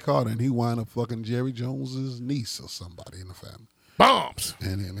Quincy Carter, and he wound up fucking Jerry Jones's niece or somebody in the family. Bombs.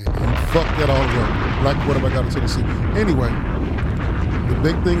 And he fucked that all up. Black quarterback out of Tennessee. Anyway, the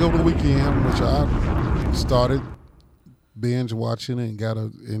big thing over the weekend, which I started binge watching and got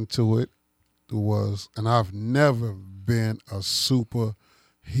into it, was, and I've never been a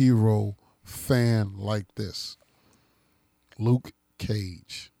superhero fan like this, Luke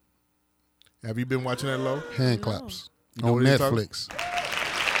Cage. Have you been watching that, Low? Hand claps. You know On what Netflix.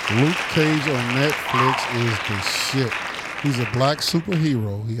 Luke Cage on Netflix is the shit. He's a black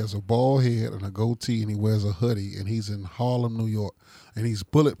superhero. He has a bald head and a goatee, and he wears a hoodie, and he's in Harlem, New York, and he's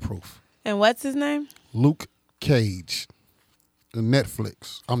bulletproof. And what's his name? Luke Cage. On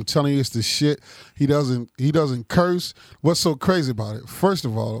Netflix. I'm telling you, it's the shit. He doesn't curse. What's so crazy about it? First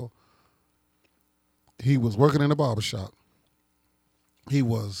of all, He was working in a barbershop. He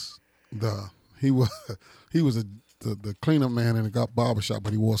was the cleanup man in the barbershop,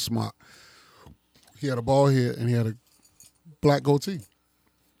 but he wore smart. He had a bald head and he had a black goatee.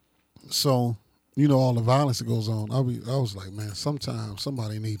 So, you know, all the violence that goes on. I was like, man, sometimes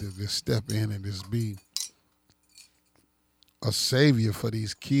somebody need to just step in and just be a savior for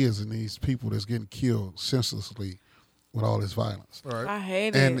these kids and these people that's getting killed senselessly with all this violence. Right. I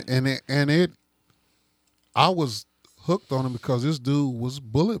hate it. And I was hooked on him because this dude was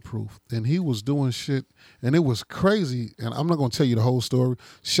bulletproof and he was doing shit and it was crazy. And I'm not gonna tell you the whole story.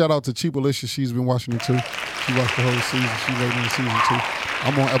 Shout out to Cheap Alicia. She's been watching it too. She watched the whole season. She rated in season 2.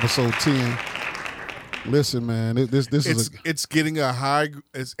 I'm on episode 10. Listen, man, it's getting a high.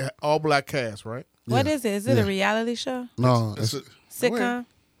 It's all black cast, right? What is it? Is it a reality show? No, it's a sitcom.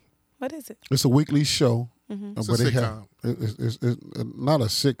 What is it? It's a weekly show. Mm-hmm. It's a sitcom. It's not a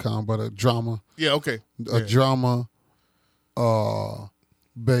sitcom, but a drama. Yeah, okay. A drama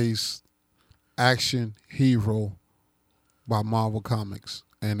based action hero by Marvel Comics,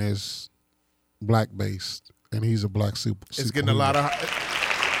 and it's black based, and he's a black super. It's getting a lot of.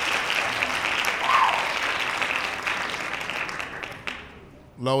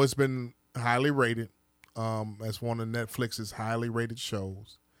 Low, it's been highly rated. As one of Netflix's highly rated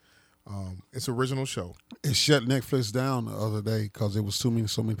shows. It's an original show. It shut Netflix down the other day because there was so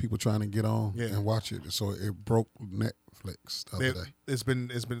many people trying to get on and watch it. So it broke Netflix the other day. It's been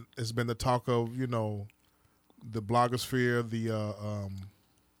the talk of, you know, the blogosphere.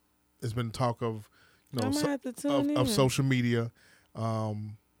 It's been talk of, you know, of social media,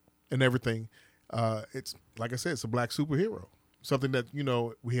 and everything. It's like I said, it's a black superhero. Something that, you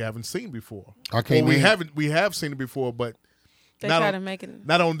know, we haven't seen before. We have seen it before, but they try to make it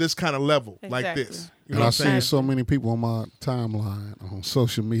not on this kind of level like this. You know and I've seen so many people on my timeline on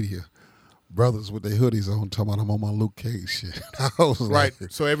social media, brothers with their hoodies on, talking about I'm on my Luke Cage shit. I was right.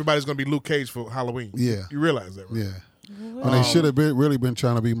 Like, so everybody's gonna be Luke Cage for Halloween. Yeah, you realize that, right? Yeah. And they should have really been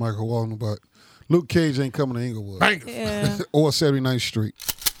trying to be Michael Walden, but Luke Cage ain't coming to Inglewood or 79th Street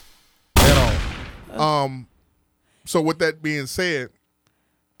at all. So with that being said,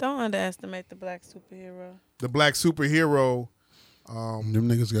 don't underestimate the black superhero. The black superhero, them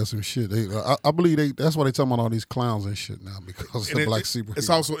niggas got some shit. I believe that's why they talking about all these clowns and shit now because of the black superhero. It's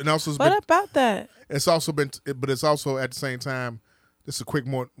also about that? It's also been, but it's also at the same time. Just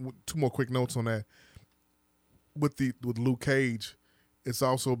two more quick notes on that. With Luke Cage, it's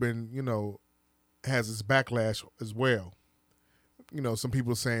also been, you know, has its backlash as well. You know, some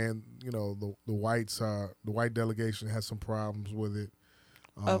people saying, you know, the white delegation has some problems with it.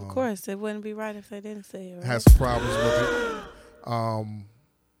 Of course, it wouldn't be right if they didn't say it. Right? Has some problems with it.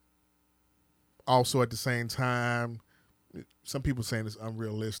 Also, at the same time, some people saying it's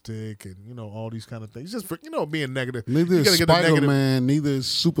unrealistic, and you know all these kind of things. Just for, you know, being negative. Neither is Spider-Man, neither is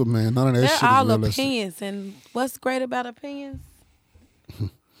Superman. None of that shit is realistic. They're all opinions, and what's great about opinions?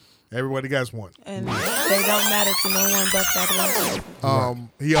 Everybody got one, and they don't matter to no one but that one.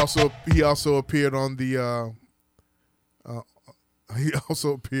 He also appeared on the. He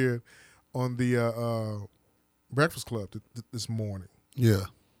also appeared on the Breakfast Club this morning. Yeah,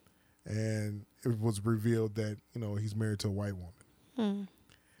 and it was revealed that, you know, he's married to a white woman.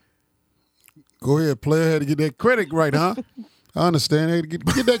 Go ahead, player. Had to get that credit right, huh? I understand. Hey,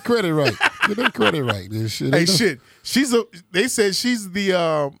 get that credit right. Get that credit right. Shit. Hey, shit. They said she's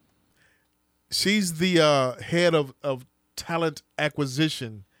the head of talent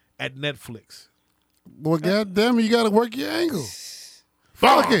acquisition at Netflix. Boy, goddamn it, you got to work your angle.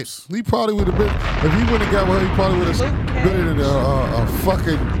 Fuck it. He probably would have been, if he wouldn't have got well, he probably would have been in a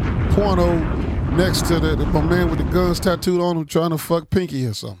fucking porno next to my man with the guns tattooed on him trying to fuck Pinky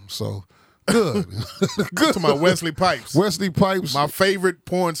or something. So, good. Good to my Wesley Pipes. Wesley Pipes. My favorite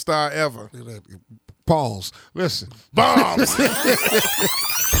porn star ever. Pause. Listen. Bombs.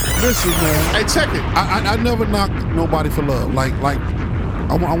 Listen, man. Hey, check it. I never knocked nobody for love. Like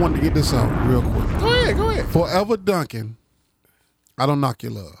I wanted to get this out real quick. Go ahead. Forever Duncan, I don't knock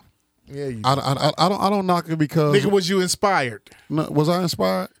your love. Yeah, you I don't knock it because nigga, was you inspired? No, was I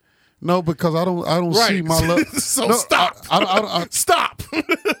inspired? No, because I don't see my love. So no, stop. Stop.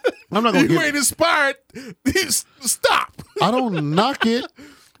 I'm not gonna. You ain't inspired. Stop. I don't knock it.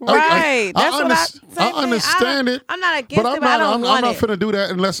 Right. That's I understand it. I'm not against but it, but I don't want I'm not it. finna do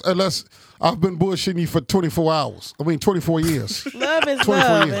that unless I've been bullshitting you for 24 hours. I mean, 24 years. Love is 24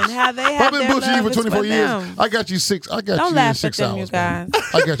 love, years. and how they I've have been their bullshitting you love for is 24 years. them. I got you six. I got Don't you in laugh 6 at them, hours. you guys. Man.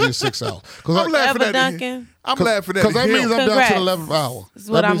 I got you in 6 hours. I'm laughing at Duncan. I'm laughing at Because that means I'm down to the Congrats. 11th hour. Is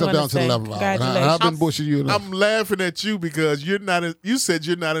what That means I'm I'm down gonna to the say. 11th hour. And I've been bullshitting you enough. I'm laughing at you because you're not. You said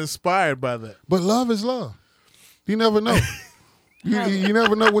you're not inspired by that. But love is love. You never know. You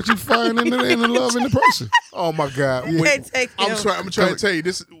never know what you find in the love in the person. Oh my God! You can't take I'm him. trying to tell you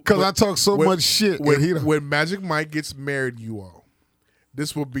this Because I talk so much shit. When Magic Mike gets married, you all,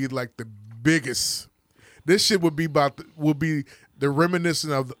 this will be like the biggest. This shit would be the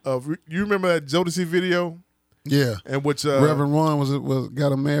reminiscent of. You remember that Jodeci video? Yeah. And which Reverend Ron was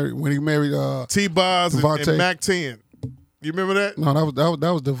got him married when he married T-Boz and Mac 10. You remember that? No,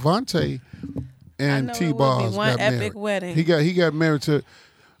 that was Devontae and T-Boz one got epic married. wedding. He got married to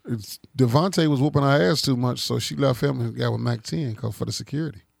Devontae was whooping her ass too much, so she left him and got with Mac 10 for the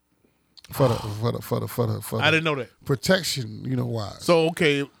security. For the I didn't know that. Protection, why. So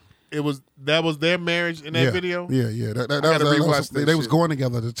okay, that was their marriage in that video? Yeah. They was going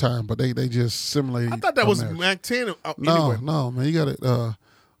together at the time, but they just simulated. I thought that was Mac 10. No, Anyway. no, man, you got it.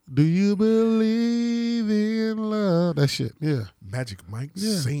 Do you believe in love? That shit, yeah. Magic Mike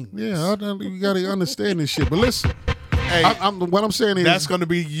Yeah, sings. yeah. You got to understand this shit. But listen, Hey, what I'm saying is that's going to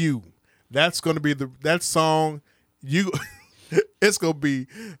be you. That's going to be that song. It's going to be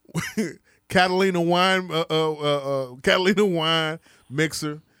Catalina Wine, Catalina Wine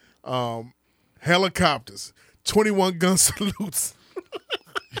Mixer, Helicopters, 21 Gun Salutes.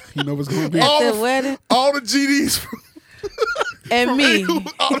 You know what's going to be At the wedding. All the GDs. And me.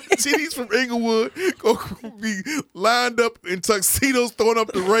 All the GDs from Inglewood gonna be lined up in tuxedos, throwing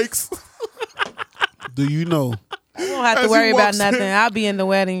up the rakes. Do you know? You don't have to As he worry about walks nothing. in. I'll be in the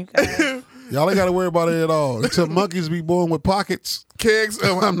wedding. Y'all ain't got to worry about it at all. Until monkeys be born with pockets, Kegs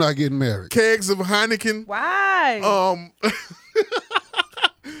of I'm not getting married. kegs of Heineken. Why?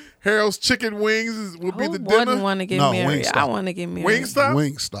 Harold's Chicken Wings will be Who the dinner. wouldn't want to get No, married? Wingstop. I want to get married. Wingstop.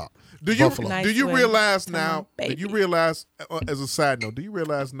 Wingstop. Do you Buffalo. Nice do you wing. realize Come now? on, baby. Do you realize, as a side note, do you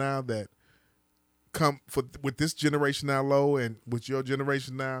realize now that with this generation now, Lo, and with your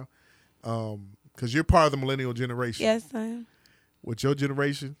generation now, because you're part of the millennial generation. Yes, I am. With your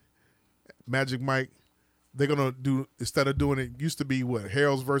generation, Magic Mike, they're gonna do, instead of doing it, used to be what,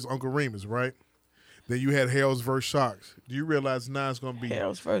 Harold's versus Uncle Remus, right? Then you had Harold's versus Sharks. Do you realize now it's gonna be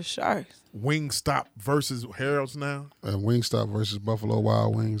Harold's versus Sharks. Wingstop versus Harold's now? Wingstop versus Buffalo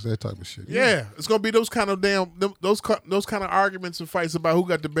Wild Wings, that type of shit. Yeah, it's gonna be those kind of those kind of arguments and fights about who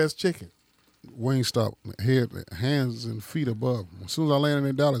got the best chicken. Wingstop, hands and feet above. As soon as I landed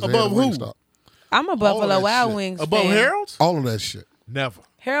in Dallas, Above I had who? Wingstop. I'm a Buffalo that Wild shit. Wings Above fan. Harold's? All of that shit. Never.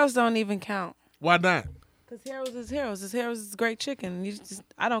 Harold's don't even count. Why not? Because Harold's is Harold's. Harold's is great chicken.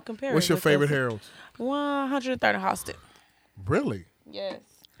 I don't compare What's it your with favorite those. Harold's? 130 Hosted. Really? Yes.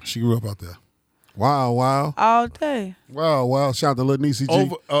 She grew up out there. Wow. All day. Wow. Shout out to Lil Niecy G.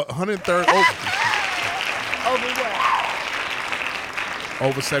 Over 103rd. Over what?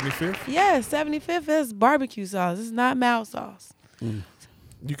 Over 75th. Yeah, 75th is barbecue sauce. It's not mild sauce.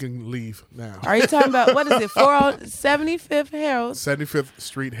 You can leave now. Are you talking about, what is it, 75th Harold's? 75th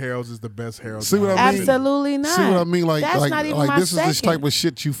Street Harold's is the best Harold's. See what I mean? Absolutely not. See what I mean? That's not even my this is this second. type of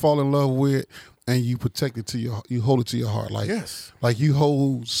shit you fall in love with and you protect it you hold it to your heart. Like, Yes. like you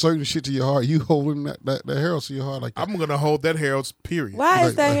hold certain shit to your heart. You holding that Harold's to your heart like that. I'm gonna hold that Harold's. Period. Why is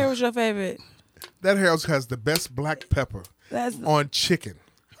Like- that Harold's your favorite? That Harold's has the best black pepper That's on chicken,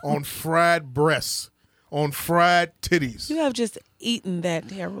 on fried breasts, on fried titties, You have just eaten that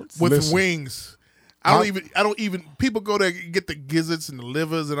Harold's. with Listen. wings. I don't even. People go there and get the gizzards and the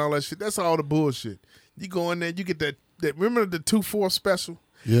livers and all that shit. That's all the bullshit. You go in there, you get that. Remember the 2-4 special?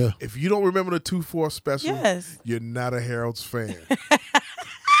 Yeah. If you don't remember the 2-4 special, Yes. you're not a Harold's fan.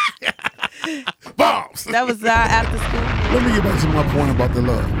 Bombs. That was after school. Let me get back to my point about the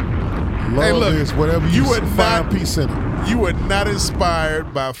love. Love Hey, look, is whatever you you would find not- peace in it. You were not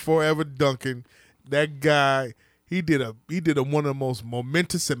inspired by Forever Duncan. That guy, he did one of the most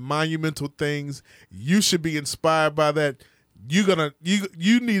momentous and monumental things. You should be inspired by that. You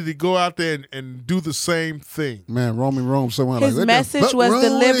need to go out there and do the same thing. Man, Roman Rome somewhere His like message "What was wrong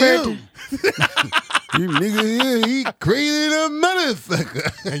with delivered. him? You nigga here, he crazy the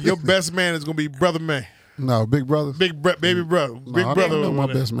motherfucker. And your best man is gonna be Brother Man, No, big brother. baby brother, No, big I brother. don't know my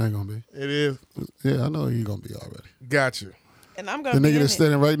over there. best man gonna be. It is. Yeah, I know he gonna be already. Gotcha. And I'm The going to be nigga in that's it.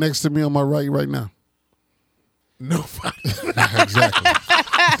 standing right next to me on my right now. Nobody. Exactly.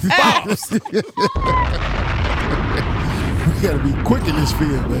 You gotta be quick in this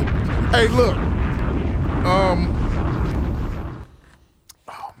field, man. Hey, look.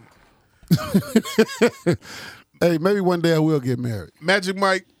 Hey, maybe one day I will get married. Magic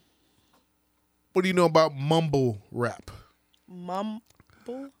Mike, what do you know about mumble rap? Mumble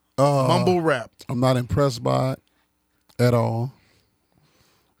rap. I'm not impressed by it at all.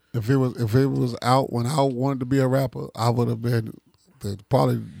 If it was out when I wanted to be a rapper, I would have been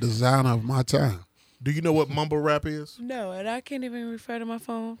probably the designer of my time. Do you know what mumble rap is? No, and I can't even refer to my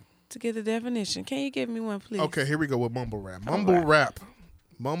phone to get the definition. Can you give me one, please? Okay, here we go with mumble rap. Mumble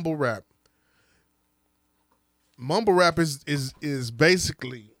Mumble rap is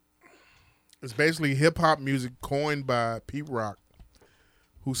basically hip hop music coined by Pete Rock,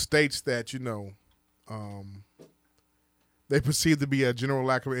 who states that they perceive to be a general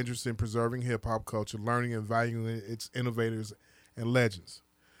lack of interest in preserving hip hop culture, learning and valuing its innovators and legends.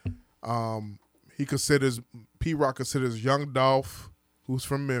 Pete Rock considers Young Dolph, who's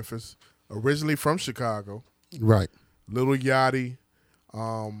from Memphis, originally from Chicago, right? Lil Yachty.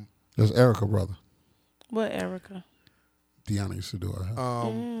 That's Erica, brother. What Erica? Deanna used to do it.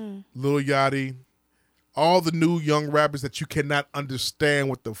 Lil Yachty. All the new young rappers that you cannot understand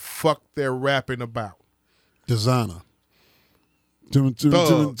what the fuck they're rapping about. Designer. Young Thug.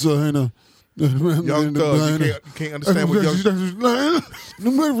 You can't understand what Young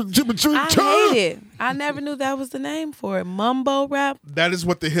I hate it. I never knew that was the name for it. Mumbo rap. That is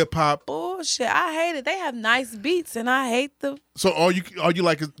what the hip hop bullshit. I hate it. They have nice beats, and I hate the. So all you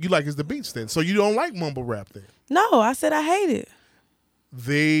like is the beats then. So you don't like mumble rap then? No, I said I hate it.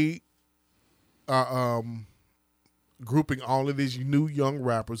 They are grouping all of these new young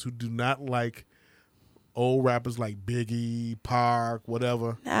rappers who do not like old rappers like Biggie, Pac,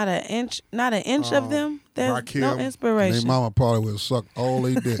 whatever. Not an inch of them. There's Rakim. no inspiration. Their mama probably would suck all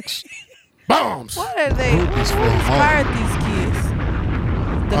their dicks. Bombs. What are they? Who inspired these kids?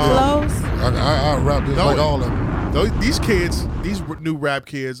 The clothes? I rap just like all of them. These kids, these new rap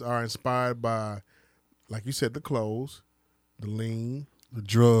kids are inspired by, like you said, the clothes, the lean, the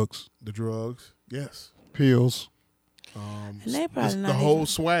drugs, yes, pills. And they probably not the whole even...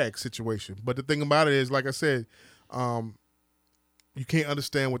 swag situation. But the thing about it is, like I said, you can't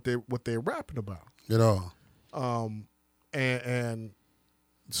understand what they're rapping about at all. And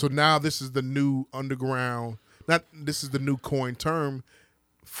so now this is the new underground. This is the new coin term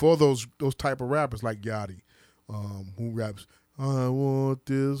for those type of rappers like Yachty, who raps, "I want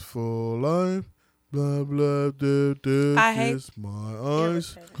this for life." Blah blah blah blah. I hate kiss my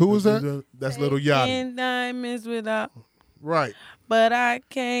eyes. Who was that? That's Little Yachty. And diamonds without. Right. But I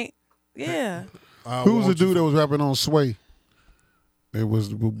can't. Yeah. Who was the dude that was rapping on Sway? It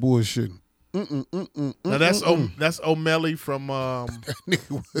was bullshitting. Now that's O'Malley from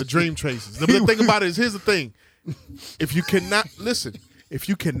the Dream Chasers. The thing about it is, here's the thing: if you cannot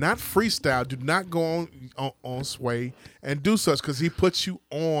freestyle, do not go on Sway and do such, because he puts you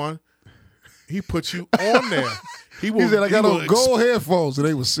on. He put you on there. He said, "I got on gold headphones," and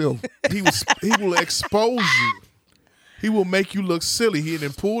they were silver. He will expose you. He will make you look silly. He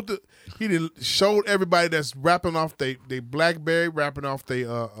showed everybody that's rapping off they BlackBerry, rapping off they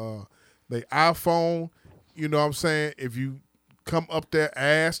iPhone. You know what I'm saying? If you come up their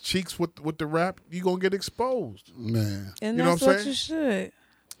ass cheeks with the rap, you gonna get exposed. Man. And you know that's what I'm what saying? you should.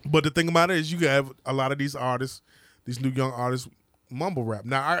 But the thing about it is, you have a lot of these artists, these new young artists, mumble rap.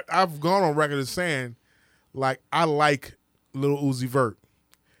 Now, I've gone on record as saying, like, I like Lil Uzi Vert.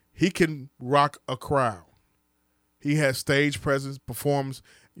 He can rock a crowd. He has stage presence, performs.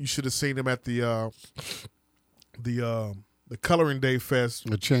 You should have seen him at the Coloring Day Fest.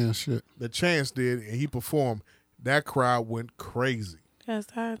 The Chance shit. The Chance did, and he performed. That crowd went crazy. Yes,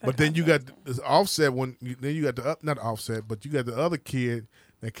 but then you got this Offset then you got not Offset, but you got the other kid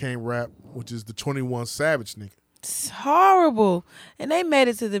that came rap, which is the 21 Savage nigga. It's horrible. And they made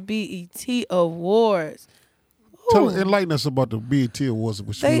it to the BET Awards. Enlighten us about the BET Awards.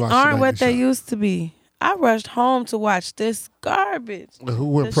 Which they aren't what they used to be. I rushed home to watch this garbage.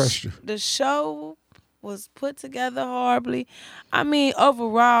 Who impressed you? The show was put together horribly. I mean,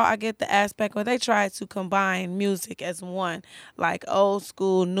 overall, I get the aspect where they try to combine music as one. Like old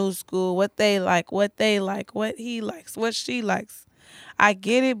school, new school, what they like, what he likes, what she likes. I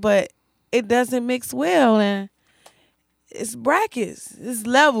get it, but it doesn't mix well. And it's brackets. It's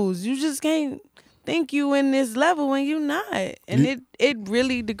levels. You just can't think you in this level when you not. And it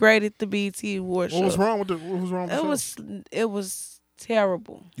really degraded the BET Award show. What was wrong with the show? It was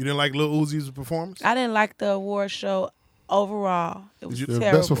terrible. You didn't like Lil Uzi's performance? I didn't like the award show overall. It was terrible.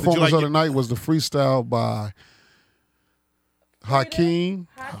 The best performance of the night was the freestyle by Hakeem.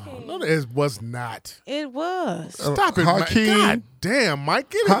 No, it was not. It was. Stop it, Hakeem. Mike. God damn, Mike.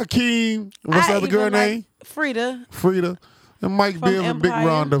 Get it. Hakeem. What's the other girl name? Frida. Frida. And Mike From Biv and Big Empire.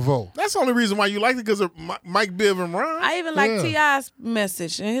 Ron DeVoe. That's the only reason why you liked it, because of Mike Biv and Ron. I even like T.I.'s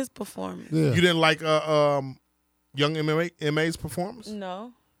message and his performance. Yeah. You didn't like Young M.A.'s performance?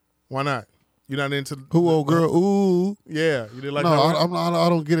 No. Why not? You're not into Who old girl? Ooh. Yeah, you didn't like. No, that I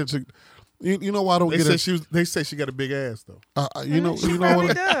don't get into. You know why I don't They get said into. they say she got a big ass though. You know probably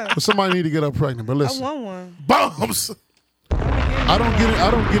what? does. Somebody need to get her pregnant. But I listen, want one. Bombs. I don't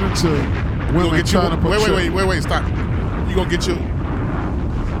get into You women gonna get trying to portray. wait, stop. You gonna get you?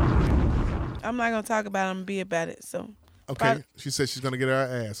 I'm not gonna talk about it. I'm gonna be about it. So Okay. She said she's gonna get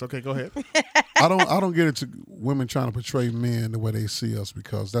her ass. Okay, go ahead. I don't get into women trying to portray men the way they see us,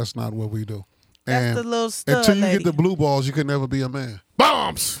 because that's not what we do. that's And the little stud until you lady. get the blue balls, you can never be a man.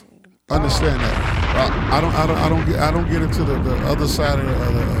 Bombs. Understand that. I don't get into the other side of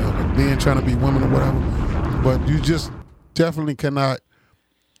the men trying to be women or whatever. But you just definitely cannot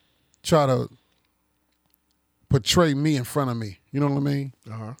try to portray me in front of me. You know what I mean?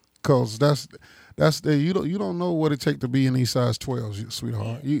 Because that's you don't know what it takes to be in these size 12s,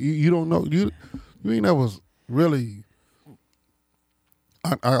 sweetheart. You don't know you ain't never really.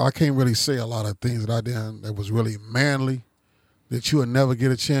 I can't really say a lot of things that I did that was really manly, that you would never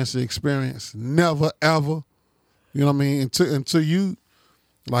get a chance to experience. Never, ever. You know what I mean? Until you,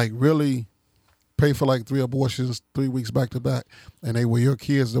 like, really pay for, like, 3 abortions 3 weeks back to back, and they were your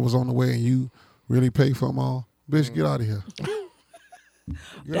kids that was on the way, and you really pay for them all. Bitch, get out of here.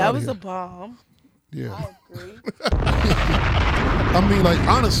 That was a bomb. Yeah. I agree. I mean, like,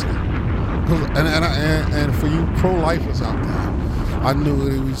 honestly. And for you pro-lifers out there, I knew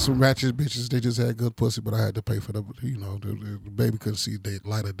it was some ratchet bitches. They just had good pussy, but I had to pay for the baby couldn't see the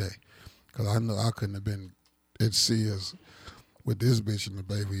light of day. Because I know I couldn't have been at Sears with this bitch and the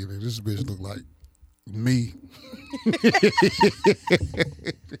baby. And this bitch looked like me.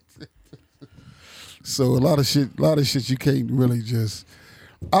 So a lot of shit you can't really just.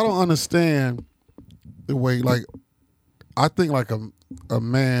 I don't understand the way, like, I think like a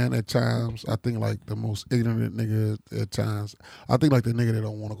man at times. I think like the most ignorant nigga at times. I think like the nigga that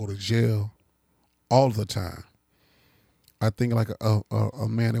don't want to go to jail all the time. I think like a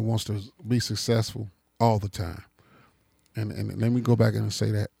man that wants to be successful all the time. And let me go back and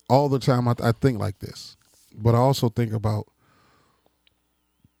say that all the time. I think like this, but I also think about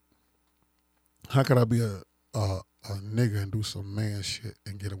how could I be a nigga and do some man shit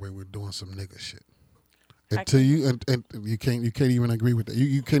and get away with doing some nigga shit. Until you and you can't even agree with that.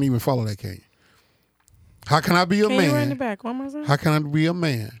 You can't even follow that, can you? How can I be a man? Can you run it back one more time? How can I be a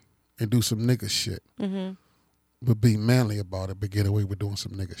man and do some nigga shit, but be manly about it, but get away with doing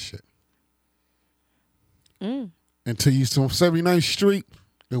some nigga shit? Until you from 79th Street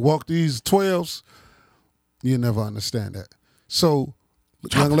and walk these 12s, you never understand that. So,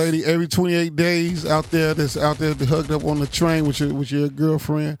 young lady, every 28 days out there, hugged up on the train with your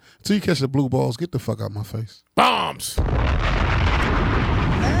girlfriend, until you catch the blue balls, get the fuck out my face. Bombs. Oh.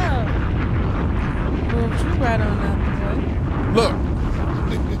 Well, you right on that, boy. Look.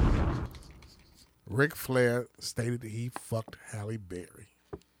 Ric Flair stated that he fucked Halle Berry.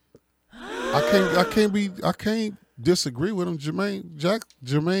 I can't disagree with him. Jermaine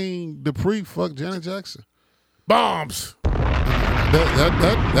Dupri fucked Janet Jackson. Bombs.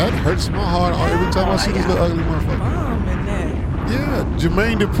 That hurts my heart every time I see this little ugly motherfucker. Bomb in that. Yeah,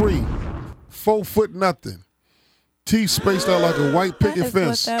 Jermaine Dupri, 4 foot nothing, teeth spaced out like a white picket That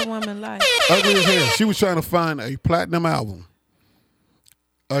fence. is what that woman like. Ugly as hell. She was trying to find a platinum album.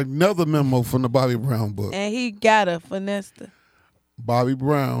 Another memo from the Bobby Brown book. And he got her, finessed her. Bobby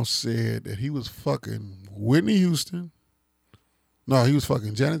Brown said that he was fucking Whitney Houston. No, he was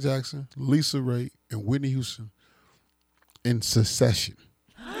fucking Janet Jackson, Lisa Ray, and Whitney Houston in succession.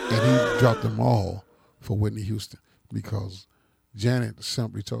 And he dropped them all for Whitney Houston because Janet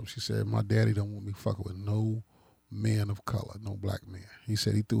simply told him, she said, my daddy don't want me fucking with no man of color, no black man. He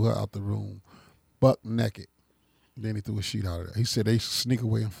said he threw her out the room buck naked. Then he threw a sheet out of there. He said they sneak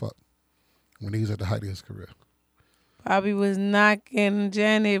away and fuck when he was at the height of his career. Bobby was knocking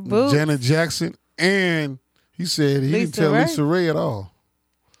Janet boots. Janet Jackson, and he said he didn't tell Lisa Ray at all.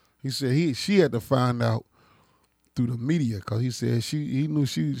 He said she had to find out through the media because he said he knew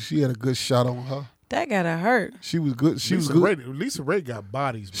she had a good shot on her. That gotta hurt. She was good. She was good. Lisa Ray got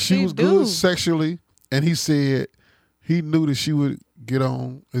bodies. Man. She was good sexually, and he said he knew that she would get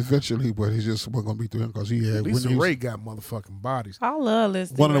on eventually, but he just wasn't gonna be through him because he had Lisa Ray got motherfucking bodies. I love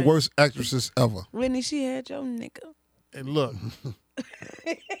Lisa One Ray. of the worst actresses ever. Whitney, she had your nigga. And look,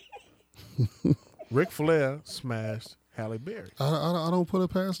 Ric Flair smashed Halle Berry. I don't put it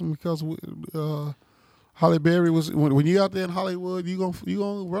past him because Halle Berry was when you out there in Hollywood, you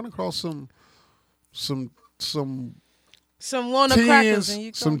gonna run across some Warner crackers and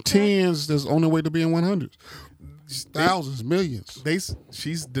you some tens that's on their way to being 100s. Thousands, millions.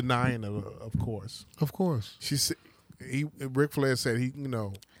 She's denying it, of course. Of course. Ric Flair said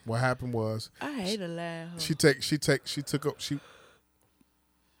what happened was I hate a lie.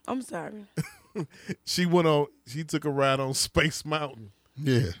 I'm sorry. She took a ride on Space Mountain.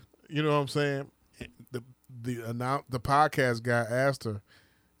 Yeah. You know what I'm saying? The podcast guy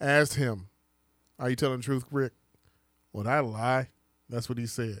asked him, "Are you telling the truth, Rick? Would I lie?" That's what he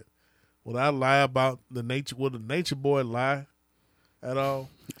said. Would I lie about the nature? Would the Nature Boy lie at all?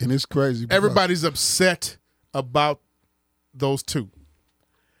 And it's crazy. Everybody's upset about those two.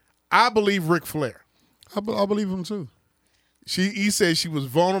 I believe Ric Flair. I believe him too. He said she was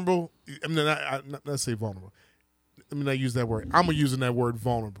vulnerable. I mean, not say vulnerable. Let me not use that word. I'm using that word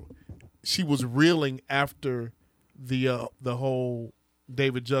vulnerable. She was reeling after the whole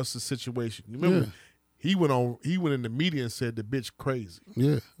David Justice situation. You remember? Yeah. He went in the media and said the bitch crazy.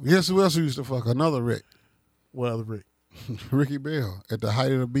 Yeah. Guess who else used to fuck? Another Rick. What other Rick? Ricky Bell at the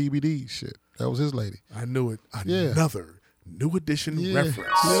height of the BBD shit. That was his lady. I knew it. Another New Edition reference.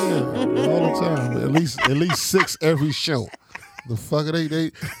 Yeah, all the time. At least 6 every show. The fuck they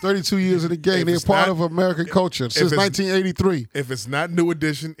 32 years in the game. They're part of American culture since 1983. If it's not New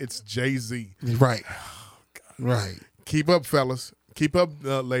Edition, it's Jay-Z. Right. Right. Keep up, fellas. Keep up,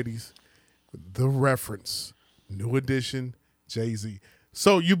 ladies. The reference. New Edition, Jay-Z.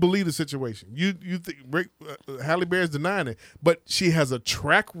 So you believe the situation. You think Halle Berry's denying it, but she has a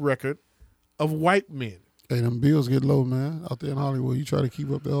track record of white men. Hey, them bills get low, man. Out there in Hollywood, you try to keep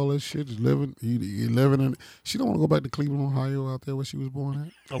up all that shit. Just living, you living in. She don't want to go back to Cleveland, Ohio, out there where she was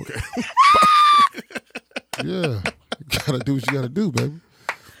born at. Okay. Yeah, you gotta do what you gotta do, baby.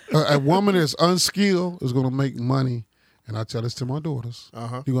 A woman that's unskilled is gonna make money, and I tell this to my daughters.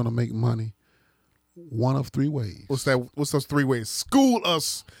 You're gonna make money one of 3 ways. What's that? What's those 3 ways? School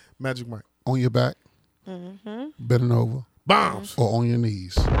us, Magic Mike. On your back, bending over, bombs, or on your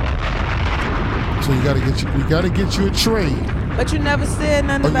knees. So you gotta get you a trade. But you never said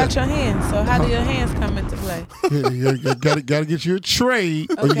nothing about your hands. So how do your hands come into play? You gotta get you a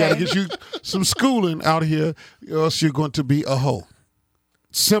trade, or you gotta get you some schooling out here, or else you're going to be a hoe.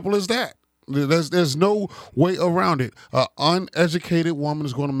 Simple as that. There's no way around it. An uneducated woman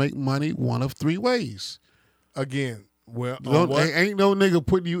is going to make money one of 3 ways. Again, ain't no nigga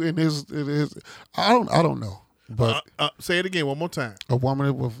putting you in his. I don't know. But say it again one more time. A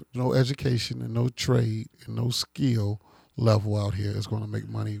woman with no education and no trade and no skill level out here is going to make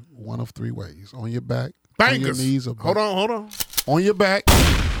money one of 3 ways: on your back, bangers. On your knees, or hold on. On your back,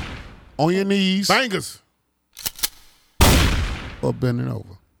 on your knees, bangers, or bending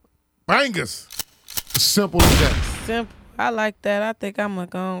over. Bangers. Simple as that. Simple. I like that. I think I'm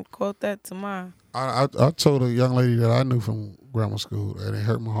gonna quote that tomorrow. I told a young lady that I knew from grammar school, and it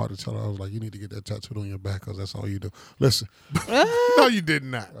hurt my heart to tell her. I was like, you need to get that tattooed on your back because that's all you do. Listen. No, you did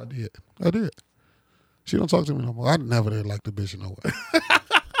not. I did. She don't talk to me no more. I never did like the bitch no way.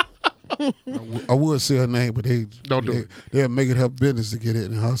 I would say her name, but they're making her business to get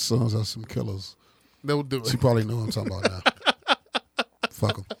it, and her sons are some killers. They'll do it. She probably know what I'm talking about now.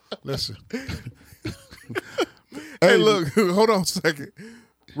 Fuck them. Listen. Hey, look, hold on a second.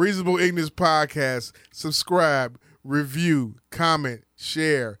 Reasonable Ignorance Podcast. Subscribe, review, comment,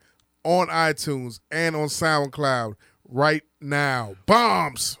 share on iTunes and on SoundCloud right now.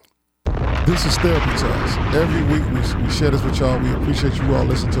 Bombs! This is therapy to us. Every week we share this with y'all. We appreciate you all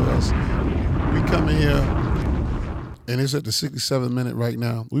listening to us. We come in here, and it's at the 67th minute right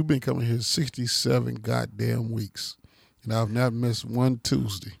now. We've been coming here 67 goddamn weeks, and I've not missed one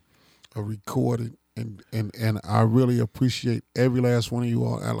Tuesday of recording. And I really appreciate every last one of you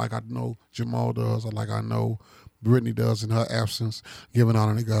all. Like I know Jamal does, or like I know Brittany does in her absence, giving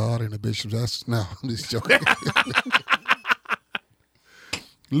honor to God and the bishops. That's no, I'm just joking.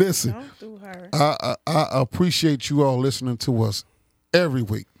 Listen, I appreciate you all listening to us every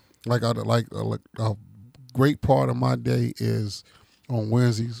week. Like a great part of my day is on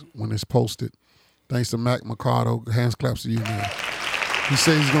Wednesdays when it's posted. Thanks to Mac Mercado. Hands claps to you, man. He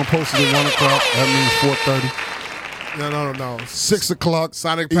said he's going to post it at 1 o'clock. That means 4:30. No. 6 o'clock.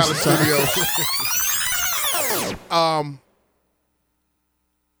 Sonic Palace Studios.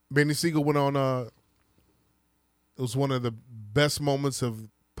 Benny Siegel went on, it was one of the best moments of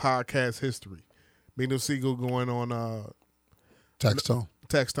podcast history. Benny Siegel going on Tax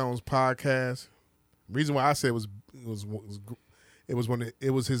Tone's podcast. The reason why I said it It was when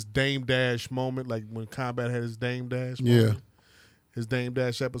it was his Dame Dash moment, like when Combat had his Dame Dash Yeah. moment. His Dame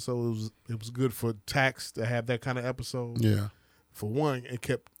Dash episode, it was good for Tax to have that kind of episode. Yeah. For one, it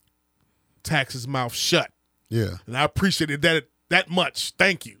kept Tax's mouth shut. Yeah. And I appreciated that much.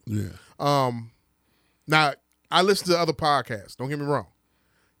 Thank you. Yeah. Now, I listen to other podcasts. Don't get me wrong.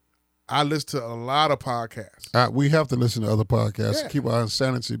 I listen to a lot of podcasts. We have to listen to other podcasts to Yeah. keep our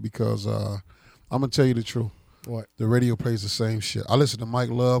insanity because I'm going to tell you the truth. What? The radio plays the same shit. I listen to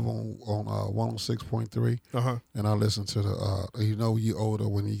Mike Love on 106.3. Uh-huh. And I listen to the, you're older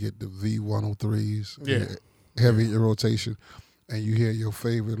when you get the V103s. Yeah. Heavy in rotation. And you hear your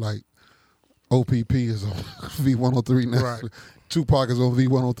favorite, like, OPP is on V103 now. Right. Tupac is on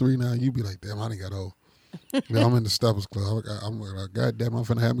V103 now. You be like, damn, I didn't got old. Yeah, I'm in the Steppers Club. I'm goddamn, I'm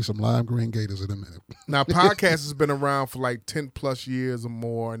finna have me some lime green Gators in a minute. Now, podcast has been around for like 10 plus years or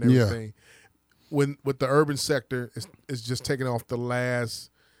more and everything. With the urban sector, it's just taking off the last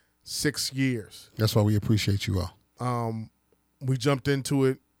 6 years. That's why we appreciate you all. We jumped into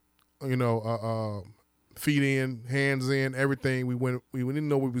it, feet in, hands in, everything. We didn't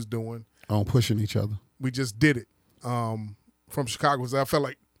know what we was doing. On pushing each other. We just did it. From Chicago,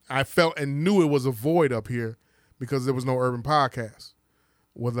 I felt and knew it was a void up here because there was no urban podcast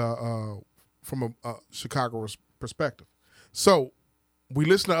from a Chicago perspective. So we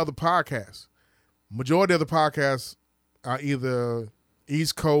listen to other podcasts. Majority of the podcasts are either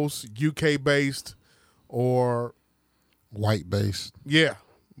East Coast, UK based, or white based. Yeah,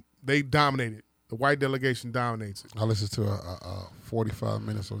 they dominate it. The white delegation dominates it. I listened to a 45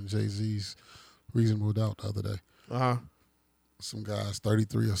 minutes on Jay-Z's Reasonable Doubt the other day. Uh-huh. Some guys,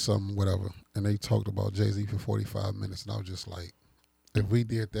 33 or something, whatever, and they talked about Jay-Z for 45 minutes, and I was just like, if we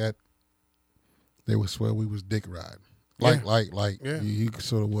did that, they would swear we was dick riding. You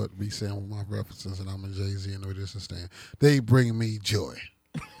sort of what be saying with my references, and I'm a Jay-Z and all this and stand. They bring me joy.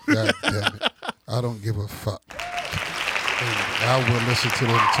 God damn it. I don't give a fuck. And I will listen to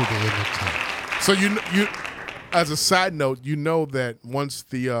them to the end of time. So you, as a side note, you know that once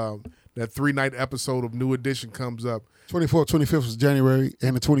the that 3-night episode of New Edition comes up, 24th, 25th is January,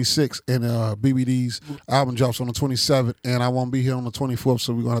 and the 26th, and BBD's album drops on the 27th, and I won't be here on the 24th,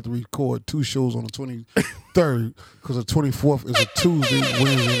 so we're going to have to record 2 shows on the 23rd, because the 24th is a Tuesday,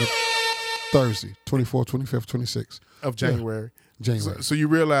 Wednesday, and a Thursday, 24th, 25th, 26th. Of January. Yeah. January. So you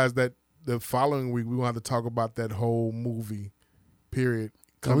realize that the following week, we're going to have to talk about that whole movie, period.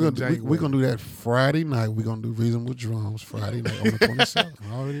 We're going to do that Friday night. We're going to do Reasonable Drums Friday night on the 27th.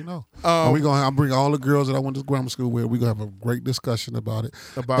 I already know. I'll bring all the girls that I went to grammar school with. We're going to have a great discussion about it.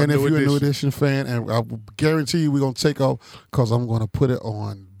 And if you're a New Edition fan, and I guarantee you we're going to take off because I'm going to put it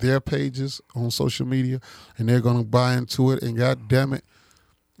on their pages on social media, and they're going to buy into it, and God damn it,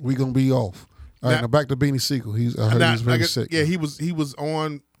 we're going to be off. All right, now back to Beanie Siegel. I heard he's very sick. Yeah, he was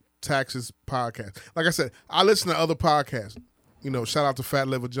on Tax's podcast. Like I said, I listen to other podcasts. Shout out to Fat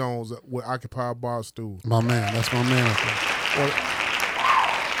Liver Jones with Occupy Bar Stool. My man. That's my man.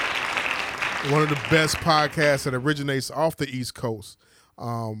 One of the best podcasts that originates off the East Coast.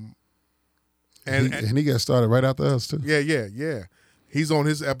 And he got started right after us, too. Yeah. He's on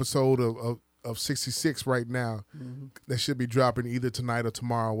his episode of 66 right now. Mm-hmm. That should be dropping either tonight or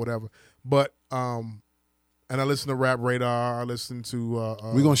tomorrow, whatever. But, and I listen to Rap Radar. I listen to...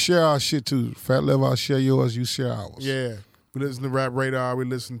 we're going to share our shit, too. Fat Liver, I'll share yours, you share ours. Yeah. We listen to Rap Radar. We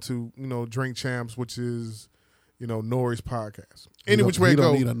listen to, Drink Champs, which is, Nori's podcast. Any which way it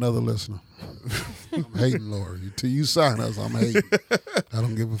goes. You don't need another listener. I'm hating Nori. Till you sign us, I'm hating. I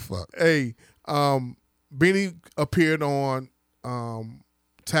don't give a fuck. Hey, Beanie appeared on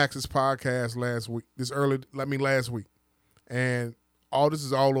Tax's podcast last week. And all this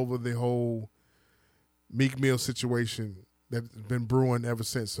is all over the whole Meek Mill situation that's been brewing ever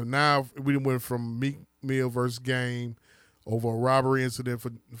since. So now we went from Meek Mill versus Game over a robbery incident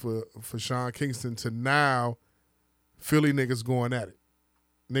for Sean Kingston to now Philly niggas going at it.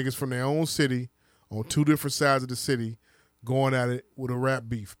 Niggas from their own city on 2 different sides of the city going at it with a rap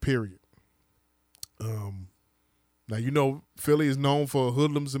beef, period. Now, Philly is known for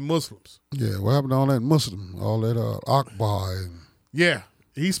hoodlums and Muslims. Yeah, what happened to all that Muslim, all that Akbar and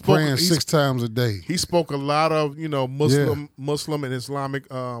he spoke praying 6 times a day. He spoke a lot of Muslim and Islamic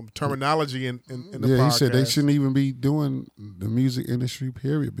terminology in the podcast. Yeah, he said they shouldn't even be doing the music industry,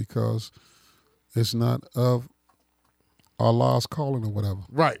 period, because it's not of Allah's calling or whatever.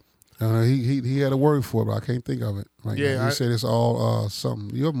 Right. He had a word for it, but I can't think of it right now. He said it's all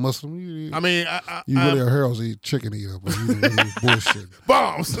something. You're a Muslim. You really a Harold's chicken eater, but you really bullshit.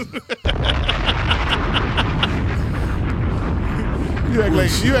 Bombs. You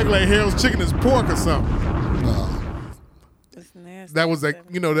act like Harold's chicken is pork or something. No. That's nasty. that was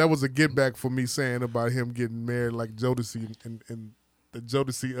that was a get back for me saying about him getting married like Jodeci and the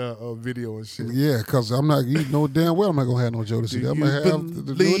Jodeci video and shit. Yeah, because I'm not, you know damn well I'm not going to have no Jodeci. I'm going to have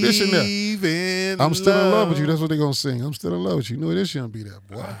the new edition there. I'm still in love with you. That's what they're going to sing. I'm still in love with you. New edition going to be there,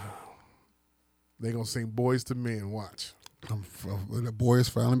 boy. They're going to sing Boys to Men. Watch. The boy is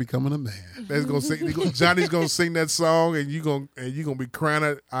finally becoming a man. They're gonna sing. Johnny's gonna sing that song, and you gonna be crying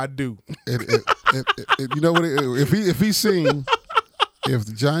out, "I do." You know what? If he sing,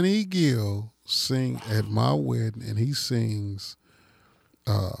 if Johnny Gill sing at my wedding and he sings,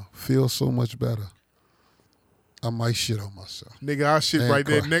 "Feel So Much Better," I might shit on myself. Nigga, I'll shit right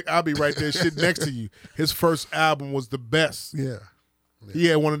there. I'll be right there, shit next to you. His first album was the best. Yeah. He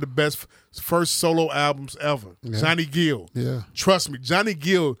had one of the best first solo albums ever. Yeah. Johnny Gill. Yeah. Trust me, Johnny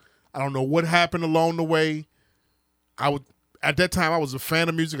Gill, I don't know what happened along the way. At that time I was a fan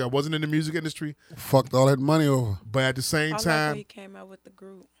of music. I wasn't in the music industry. Fucked all that money over. But at the same time, he came out with the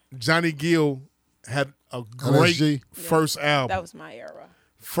group. Johnny Gill had a great first album. That was my era.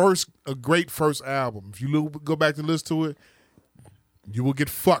 A great first album. If you go back and listen to it, you will get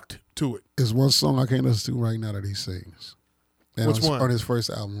fucked to it. There's one song I can't listen to right now that he sings. And which one? On his first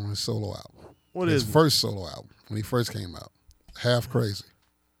album, on his solo album. What is his first solo album when he first came out? Half Crazy.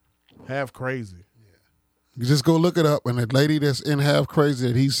 Half Crazy. Yeah. You just go look it up, and the lady that's in Half Crazy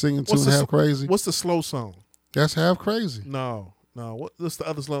that he's singing to in Half Crazy. What's the slow song? That's Half Crazy. No. What's the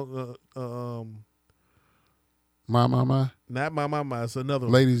other slow? My. Not My. It's another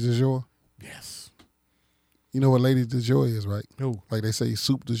one. Ladies du Jour. Yes. You know what Ladies du Jour is, right? Who? Like they say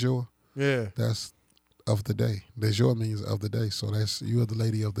soup du jour. Yeah. That's of the day. Du jour means of the day, so that's you are the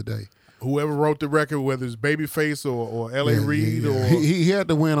lady of the day. Whoever wrote the record, whether it's Babyface or L.A. Reid or he had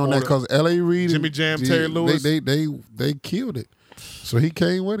to win on that because L.A. Reid, Jimmy Jam, Terry Lewis, they killed it, so he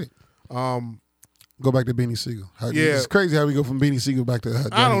came with it. Go back to Beanie Siegel. It's crazy how we go from Beanie Siegel back to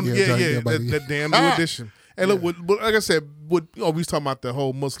that damn new edition. And look, like I said, we was talking about the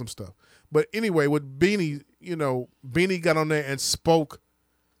whole Muslim stuff, but anyway, with Beanie, Beanie got on there and spoke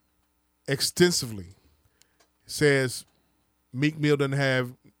extensively. Says Meek Mill doesn't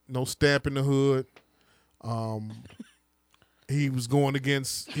have no stamp in the hood. He was going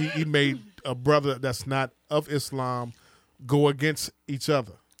against. He made a brother that's not of Islam go against each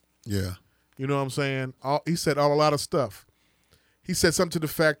other. Yeah, you know what I'm saying. He said a lot of stuff. He said something to the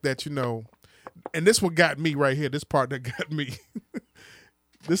fact that and this one got me right here. This part that got me.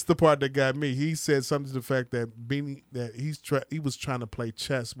 This is the part that got me. He said something to the fact that Beanie he was trying to play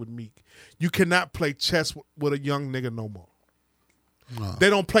chess with Meek. You cannot play chess with a young nigga no more. No.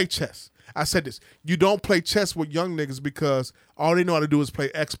 They don't play chess. I said this. You don't play chess with young niggas because all they know how to do is play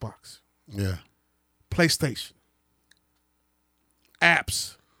Xbox. Yeah. PlayStation.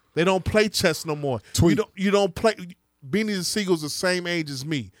 Apps. They don't play chess no more. Tweet. You don't play. Beanie Siegel's the same age as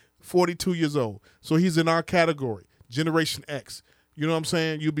me, 42 years old. So he's in our category, Generation X. You know what I'm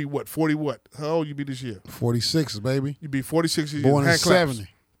saying? You'll be what? 40 what? How old you be this year? 46, baby. You be 46 years old. Born in 70.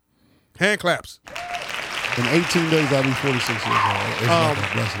 Hand claps. In 18 days, I'll be 46 years old. It's like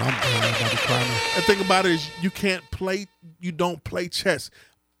a blessing. I'm about to cry now. The thing about it is you don't play chess.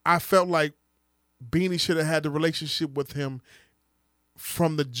 I felt like Beanie should have had the relationship with him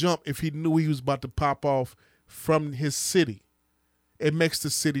from the jump if he knew he was about to pop off from his city. It makes the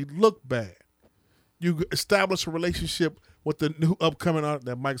city look bad. You establish a relationship with the new upcoming art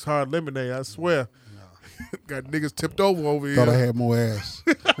that Mike's Hard Lemonade, I swear. No. Got niggas tipped over here. Thought I had more ass.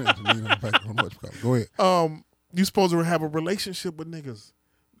 Go ahead. You supposed to have a relationship with niggas,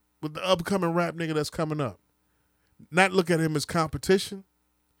 with the upcoming rap nigga that's coming up. Not look at him as competition.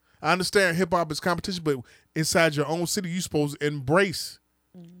 I understand hip hop is competition, but inside your own city, you supposed to embrace.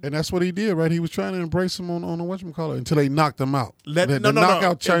 And that's what he did, right? He was trying to embrace him on the whatchamacallit until they knocked him out. The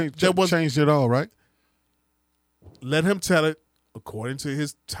knockout changed it all, right? Let him tell it according to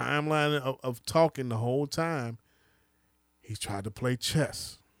his timeline of talking the whole time. He tried to play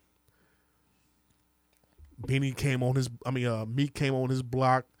chess. Meek came on his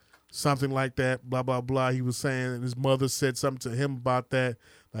block, something like that, blah, blah, blah. He was saying, and his mother said something to him about that,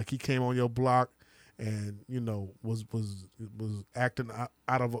 like he came on your block and, was acting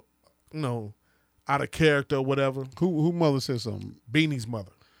out of character or whatever. Who mother said something? Beanie's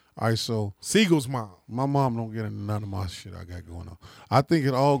mother. All right, so Siegel's mom. My mom don't get into none of my shit I got going on. I think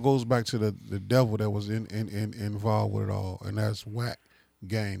it all goes back to the devil that was involved with it all, and that's Whack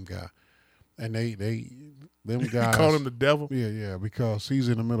Game Guy. And them guys call him the devil? Yeah, because he's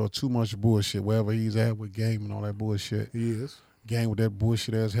in the middle of too much bullshit wherever he's at with Game and all that bullshit. He is. Game with that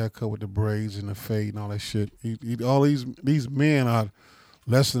bullshit ass haircut with the braids and the fade and all that shit. All these men are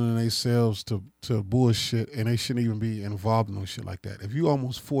lessening themselves to bullshit, and they shouldn't even be involved in no shit like that. If you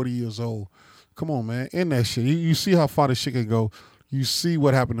almost 40 years old, come on, man, end that shit. You see how far this shit can go. You see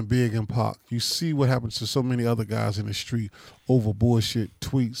what happened to Big and Pac. You see what happens to so many other guys in the street over bullshit,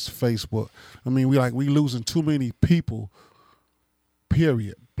 tweets, Facebook. I mean, we losing too many people,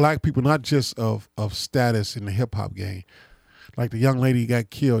 period. Black people, not just of status in the hip-hop game. Like the young lady got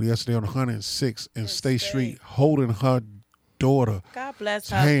killed yesterday on 106 in State Street holding her daughter. God bless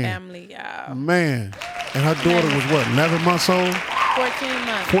her hand. family, y'all. Man. And her daughter was what, 11 months old? 14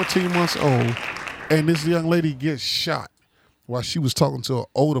 months. 14 months old. And this young lady gets shot while she was talking to an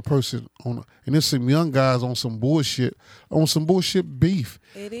older person. And there's some young guys on some bullshit beef.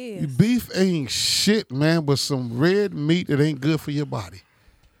 It is. Beef ain't shit, man, but some red meat that ain't good for your body.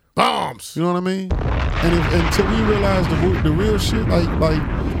 Bombs. You know what I mean? And until we realize the real shit,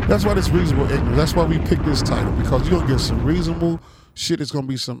 like that's why it's reasonable ignorance. That's why we picked this title, because you're gonna get some reasonable shit. It's gonna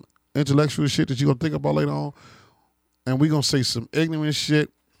be some intellectual shit that you're gonna think about later on, and we're gonna say some ignorant shit.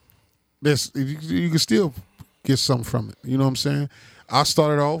 That's you can still get something from it. You know what I'm saying? I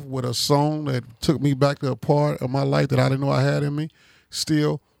started off with a song that took me back to a part of my life that I didn't know I had in me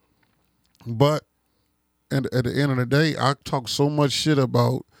still, but at the end of the day, I talk so much shit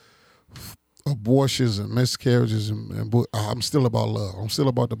about abortions and miscarriages, and I'm still about love. I'm still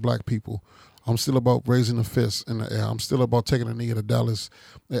about the black people. I'm still about raising the fist in the air. I'm still about taking a knee at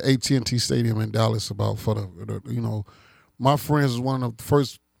AT&T Stadium in Dallas. My friends was one of the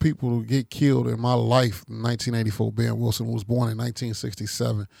first people to get killed in my life in 1984. Ben Wilson was born in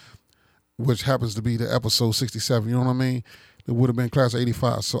 1967, which happens to be the episode 67. You know what I mean? It would have been class of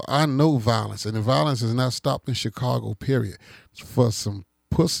 85. So I know violence, and the violence is not stopped in Chicago, period. It's for some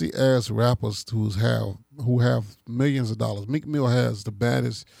pussy ass rappers who have millions of dollars. Meek Mill has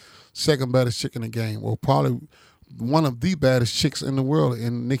the second baddest chick in the game, or probably one of the baddest chicks in the world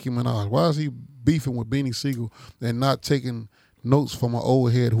in Nicki Minaj. Why is he beefing with Beanie Siegel and not taking notes from an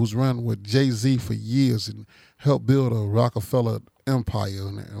old head who's run with Jay-Z for years and helped build a Rockefeller empire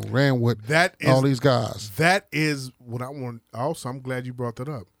and ran with all these guys? That is what I want. Also, I'm glad you brought that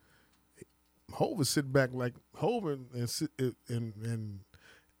up. Hov is sitting back like Hov and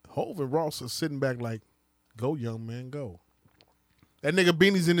Hov and Ross are sitting back like, go young man, go. That nigga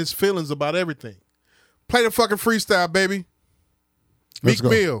Beanie's in his feelings about everything. Play the fucking freestyle, baby. Meek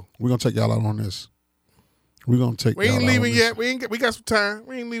Mill. We're gonna take y'all out on this. We ain't leaving yet. We got some time.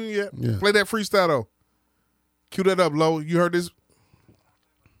 We ain't leaving yet. Yeah. Play that freestyle though. Cue that up, Lo. You heard this?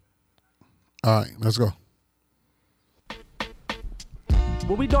 All right, let's go.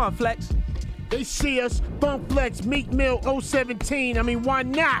 What we doing, Flex? They see us, Funk Flex, Meek Mill, 017. I mean, why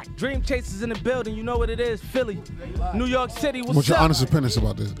not? Dream Chasers in the building. You know what it is. Philly, New York City. What's What's your up? honest opinions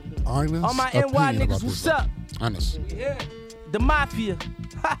about this? Honest All my NY opinion niggas, about what's this, up? Honest. Yeah. The Mafia.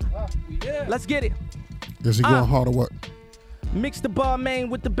 Let's get it. Is he going hard or what? Mix the bar main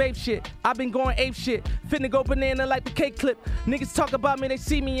with the babe shit. I've been going ape shit. Finna go banana like the cake clip. Niggas talk about me, they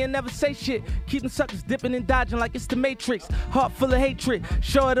see me and never say shit. Keep them suckers dipping and dodging like it's the Matrix. Heart full of hatred.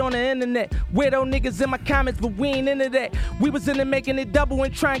 Show it on the internet. Weirdo niggas in my comments, but we ain't into that. We was in it making it double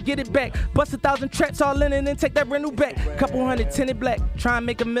and try and get it back. Bust 1,000 traps all in it and take that rental back. Couple hundred tinted black. Try and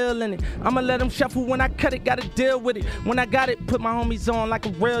make a meal in it. I'ma let them shuffle when I cut it. Gotta deal with it. When I got it, put my homies on like a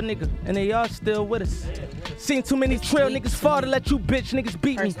real nigga. And they all still with us. Seen too many trail niggas fall to let you bitch niggas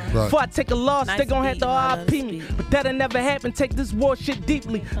beat me. Right. Before I take a loss, they gon' have to RIP me. But that'll never happen, take this war shit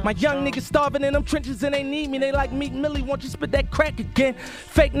deeply. My young niggas starving in them trenches and they need me. They like Meek Millie, won't you spit that crack again?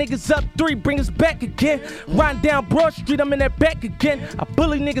 Fake niggas up 3, bring us back again. Riding down Broad Street, I'm in that back again. I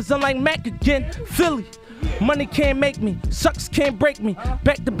bully niggas, I'm like Mac again. Philly. Money can't make me, sucks can't break me.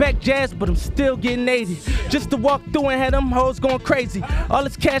 Back to back jazz, but I'm still getting 80. Just to walk through and have them hoes going crazy. All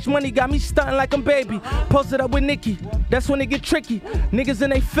this cash money got me stunting like I'm baby. Posted up with Nicki, that's when it get tricky. Niggas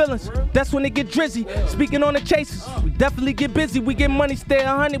in they feelings, that's when it get drizzy. Speaking on the chasers, we definitely get busy. We get money, stay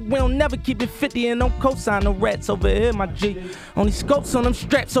 100, we don't never keep it 50. And don't cosign no rats over here, my G. Only scopes on them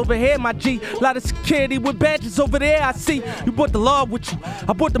straps over here, my G. Lot of security with badges over there, I see. You brought the law with you,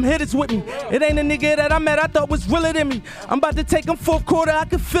 I brought them hitters with me. It ain't a nigga that I met I thought was realer than me. I'm about to take him fourth quarter, I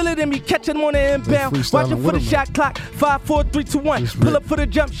can feel it in me. Catch him on the inbound, watching for the shot clock. 5, 4, 3, 2, 1. Pull up for the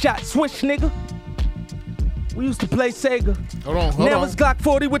jump shot, swish nigga. We used to play Sega. Hold on. Now it's Glock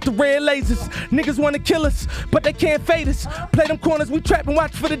 40 with the red lasers. Niggas wanna kill us, but they can't fade us. Play them corners, we trap and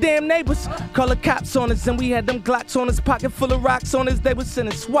watch for the damn neighbors. Call the cops on us, and we had them Glocks on us, pocket full of rocks on us. They was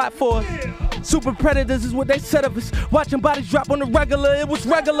sending SWAT for us. Super predators is what they said of us. Watching bodies drop on the regular, it was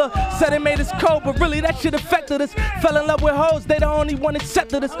regular. Said it made us cold, but really that shit affected us. Fell in love with hoes, they the only one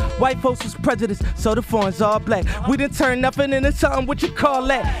accepted us. White folks was prejudiced, so the foreign's all black. We didn't turn nothing into something, what you call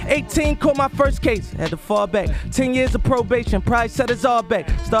that? 18, caught my first case, had to fall back. 10 years of probation, pride set us all back.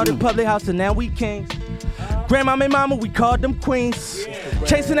 Started public house and now we kings. Grandmama and mama, we called them queens.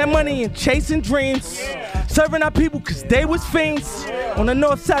 Chasing that money and chasing dreams. Serving our people cause they was fiends. On the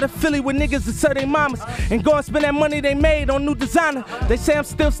north side of Philly with niggas that serve their mamas and go and spend that money they made on new designer. They say I'm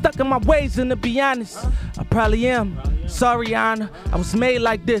still stuck in my ways, and to be honest, I probably am. Sorry, Anna, I was made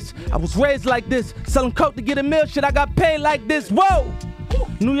like this. I was raised like this. Selling coke to get a meal, shit, I got paid like this. Whoa!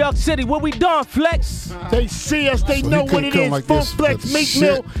 New York City, what we doing, Flex? They see us, they know what it is. Like Funk Flex, Meek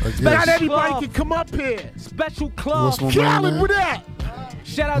Mill. Not everybody can come up here. Special Claw. Khaled, what up?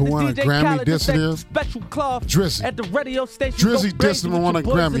 Shout out Who to won a DJ Grammy Khaled, dissing him? Special Claw Drizzy. at the radio station. Drizzy dissed him on a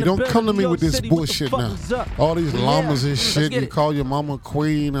Grammy. Don't come to me with this bullshit now. All these llamas and shit. You call your mama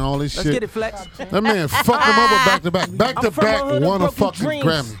queen and all this shit. Let's get it, Flex. That man fucked him up with back-to-back, won a fucking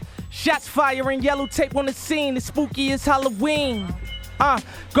Grammy. Shots firing, yellow tape on the scene. It's spooky as Halloween.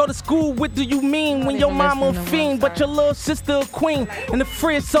 Go to school, what do you mean when your mama a fiend, but your little sister a queen? And the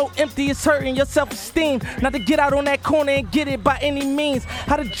fridge so empty, it's hurting your self-esteem. Not to get out on that corner and get it by any means.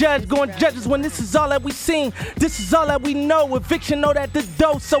 How the judge going judges when this is all that we seen? This is all that we know. Eviction know that the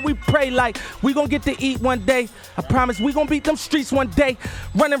dough, so we pray like we gon' get to eat one day. I promise we gon' beat them streets one day.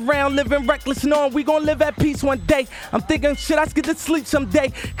 Running around living reckless, knowing we gon' live at peace one day. I'm thinking, should I get to sleep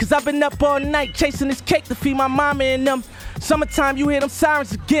someday? Cause I've been up all night chasing this cake to feed my mama and them. Summertime, you hear them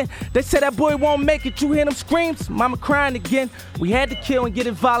sirens again. They say that boy won't make it. You hear them screams? Mama crying again. We had to kill and get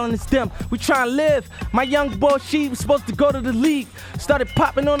it violent as them. We try and live. My young boy, she was supposed to go to the league. Started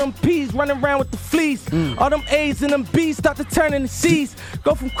popping on them P's, running around with the fleas. All them A's and them B's start to turn into C's.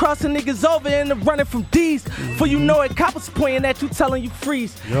 Go from crossing niggas over into running from D's. For you know it, coppers pointing at you, telling you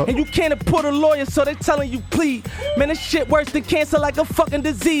freeze. And you can't afford a lawyer, so they telling you plead. Man, this shit worse than cancer, like a fucking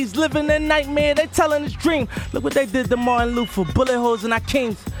disease. Living a nightmare, they telling his dream. Look what they did to Martin Luther, bullet holes in our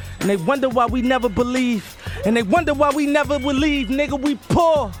kings. And they wonder why we never believe. And they wonder why we never believe. Nigga, we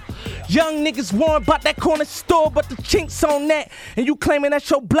poor. Young niggas worried about that corner store, but the chinks on that. And you claiming that's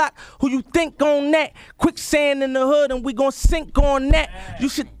your block, who you think on that? Quicksand in the hood and we gon' sink on that. You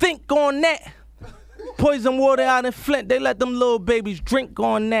should think on that. Poison water out in Flint, they let them little babies drink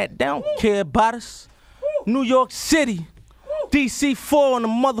on that. They don't care about us. New York City. DC4 on the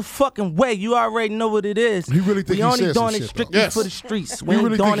motherfucking way. You already know what it is. You really think we only said doing some it shit, strictly though? for the streets. You We ain't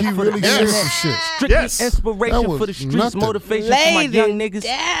really doing think it he for really the said internet. some shit? Strictly Yes. inspiration That was for the streets, nothing. motivation Lay for my young it niggas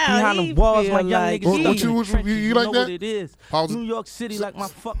down. behind the He walls. feel My young like niggas Well, in don't the you- trenches. you like know that? what it is. Pause it. New York City like my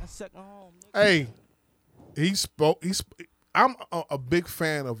fucking second home. Hey, he spoke. I'm a big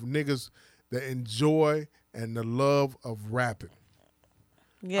fan of niggas that enjoy and the love of rapping.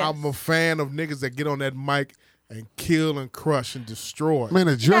 Yes. I'm a fan of niggas that get on that mic and kill and crush and destroy. Man,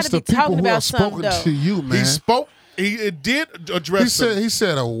 address gotta the be people talking who about are spoken something, to you, man. He spoke. He did address. He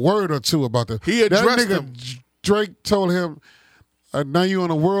said a word or two about that. He addressed that nigga them. Drake told him, now you on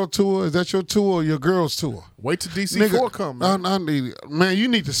a world tour. Is that your tour or your girl's tour? Wait till DC4 come. Man. I need, man, you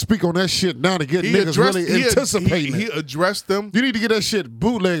need to speak on that shit now to get He niggas addressed- really anticipating He it. addressed them. You need to get that shit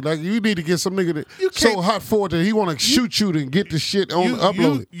bootleg. Like, you need to get some nigga You that so can't- hot for it that he want to shoot you and get the shit on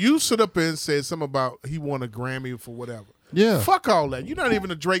upload. You stood up and said something about he won a Grammy for whatever. Yeah. Fuck all that. You're not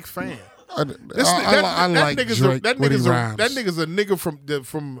even a Drake fan. I like nigga's Drake that when he nigga's rhymes. that nigga's a nigga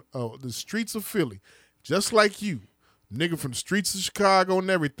from the streets of Philly, just like you. Nigga from the streets of Chicago and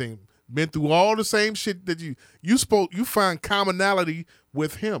everything. Been through all the same shit that you find commonality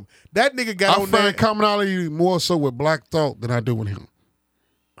with him. That nigga got I on there. find commonality more so with Black Thought than I do with him.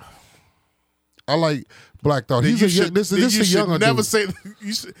 I like Black Thought. This is a younger never dude. say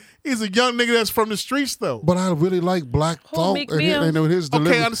he's a young nigga that's from the streets though. But I really like Black Thought Meek and Mill? his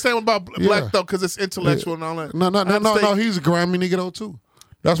delivery. Okay, I understand about Yeah. Black Thought because it's intellectual and all that. No. He's a Grammy nigga though too.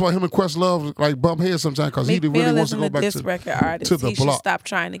 That's why him and Questlove like bump heads sometimes because he Meek really Mill wants to isn't go a back diss record artist. to the He should block. stop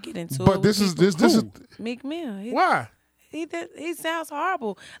trying to get into it. But this is Meek Mill. Why? He sounds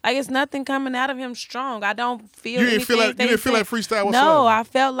horrible. Like it's nothing coming out of him strong. I don't feel. You didn't feel anything like- you didn't feel they like freestyle whatsoever? No, I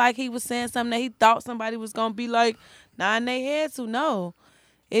felt like he was saying something that he thought somebody was gonna be like nodding their heads to. No,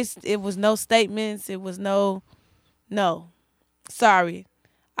 it was no statements. It was no. Sorry,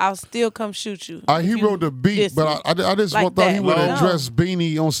 I'll still come shoot you. He if you wrote the beat, diss but me. I just Like thought that. he would No. address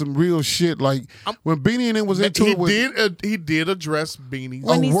Beanie on some real shit. Like when Beanie and him was into He it with he did address Beanie.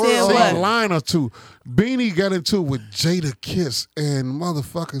 When he a word said or what? a line or two. Beanie got into it with Jada Kiss and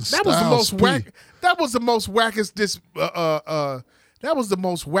motherfucking That was the Styles most P. whack. That was the most wackest That was the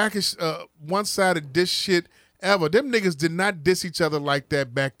most wackish one-sided diss shit ever. Them niggas did not diss each other like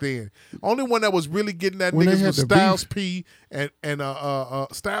that back then. Only one that was really getting that When they niggas had was the Styles beef. P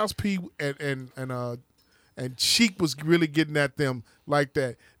Styles P and Sheik was really getting at them like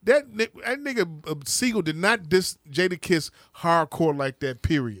that. That nigga Siegel did not diss Jadakiss hardcore like that.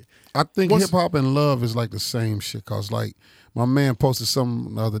 Period. I think hip hop and love is like the same shit. Cause like my man posted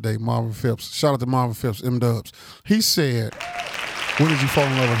something the other day, Marvin Phipps. Shout out to Marvin Phipps, M-Dubs. He said, "When did you fall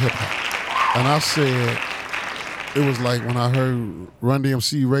in love with hip hop?" And I said, it was like when I heard Run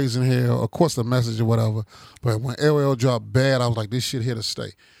DMC Raising Hell, of course the message or whatever, but when LL dropped Bad, I was like, this shit here to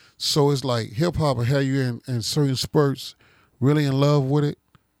stay. So it's like hip hop will have you in certain spurts really in love with it,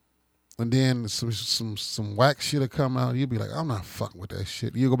 and then some whack shit will come out. You'll be like, I'm not fucking with that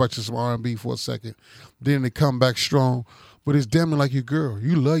shit. You go back to some R&B for a second, then they come back strong. But it's damn like your girl.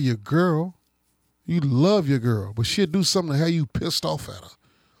 You love your girl. You love your girl, but she'll do something to have you pissed off at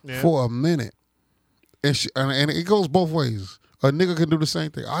her for a minute. And it goes both ways. A nigga can do the same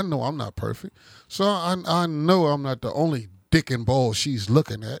thing. I know I'm not perfect, so I know I'm not the only dick and ball she's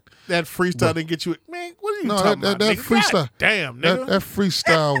looking at. That freestyle didn't get you, man. What are you talking about? That nigga? freestyle, God damn, nigga. That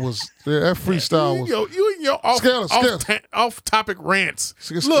freestyle was. That freestyle was. You and your off topic rants.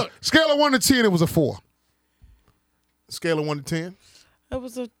 Look, scale of 1 to 10, it was a 4. Scale of 1 to 10. It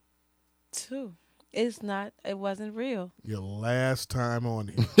was a 2. It's not. It wasn't real. Your last time on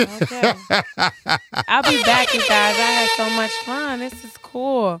here. Okay. I'll be back, you guys. I had so much fun. This is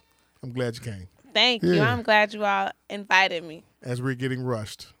cool. I'm glad you came. Thank you. I'm glad you all invited me. As we're getting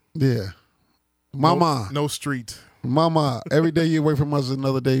rushed. Yeah. Mama. No street. Mama, every day you're away from us is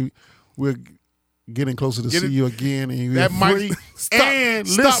another day. We're getting closer to see you again. And that Mike, stop, and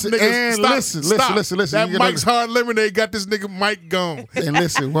stop, listen, niggas, and stop, listen. That Mike's Hard Lemonade got this nigga Mike gone. And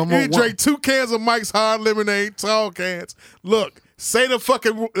listen, one more. He drank 2 cans of Mike's Hard Lemonade, tall cans. Look, say the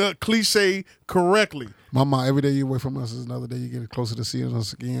fucking cliche correctly. Mama, every day you're away from us is another day you're getting closer to seeing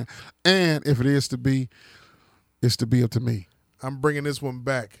us again. And if it is to be, it's to be up to me. I'm bringing this one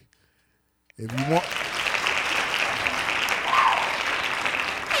back. If you want...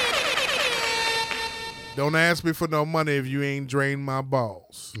 Don't ask me for no money if you ain't drained my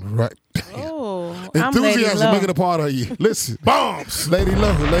balls. Right. Oh, enthusiasm making a part of you. Listen. Bombs. Lady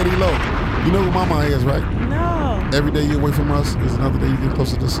Low. You know who Mama is, right? No. Every day you're away from us is another day you get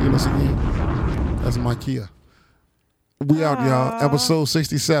closer to seeing us again. That's my Kia. We out, y'all. Episode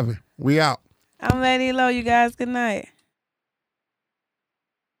 67. We out. I'm Lady Low. You guys, good night.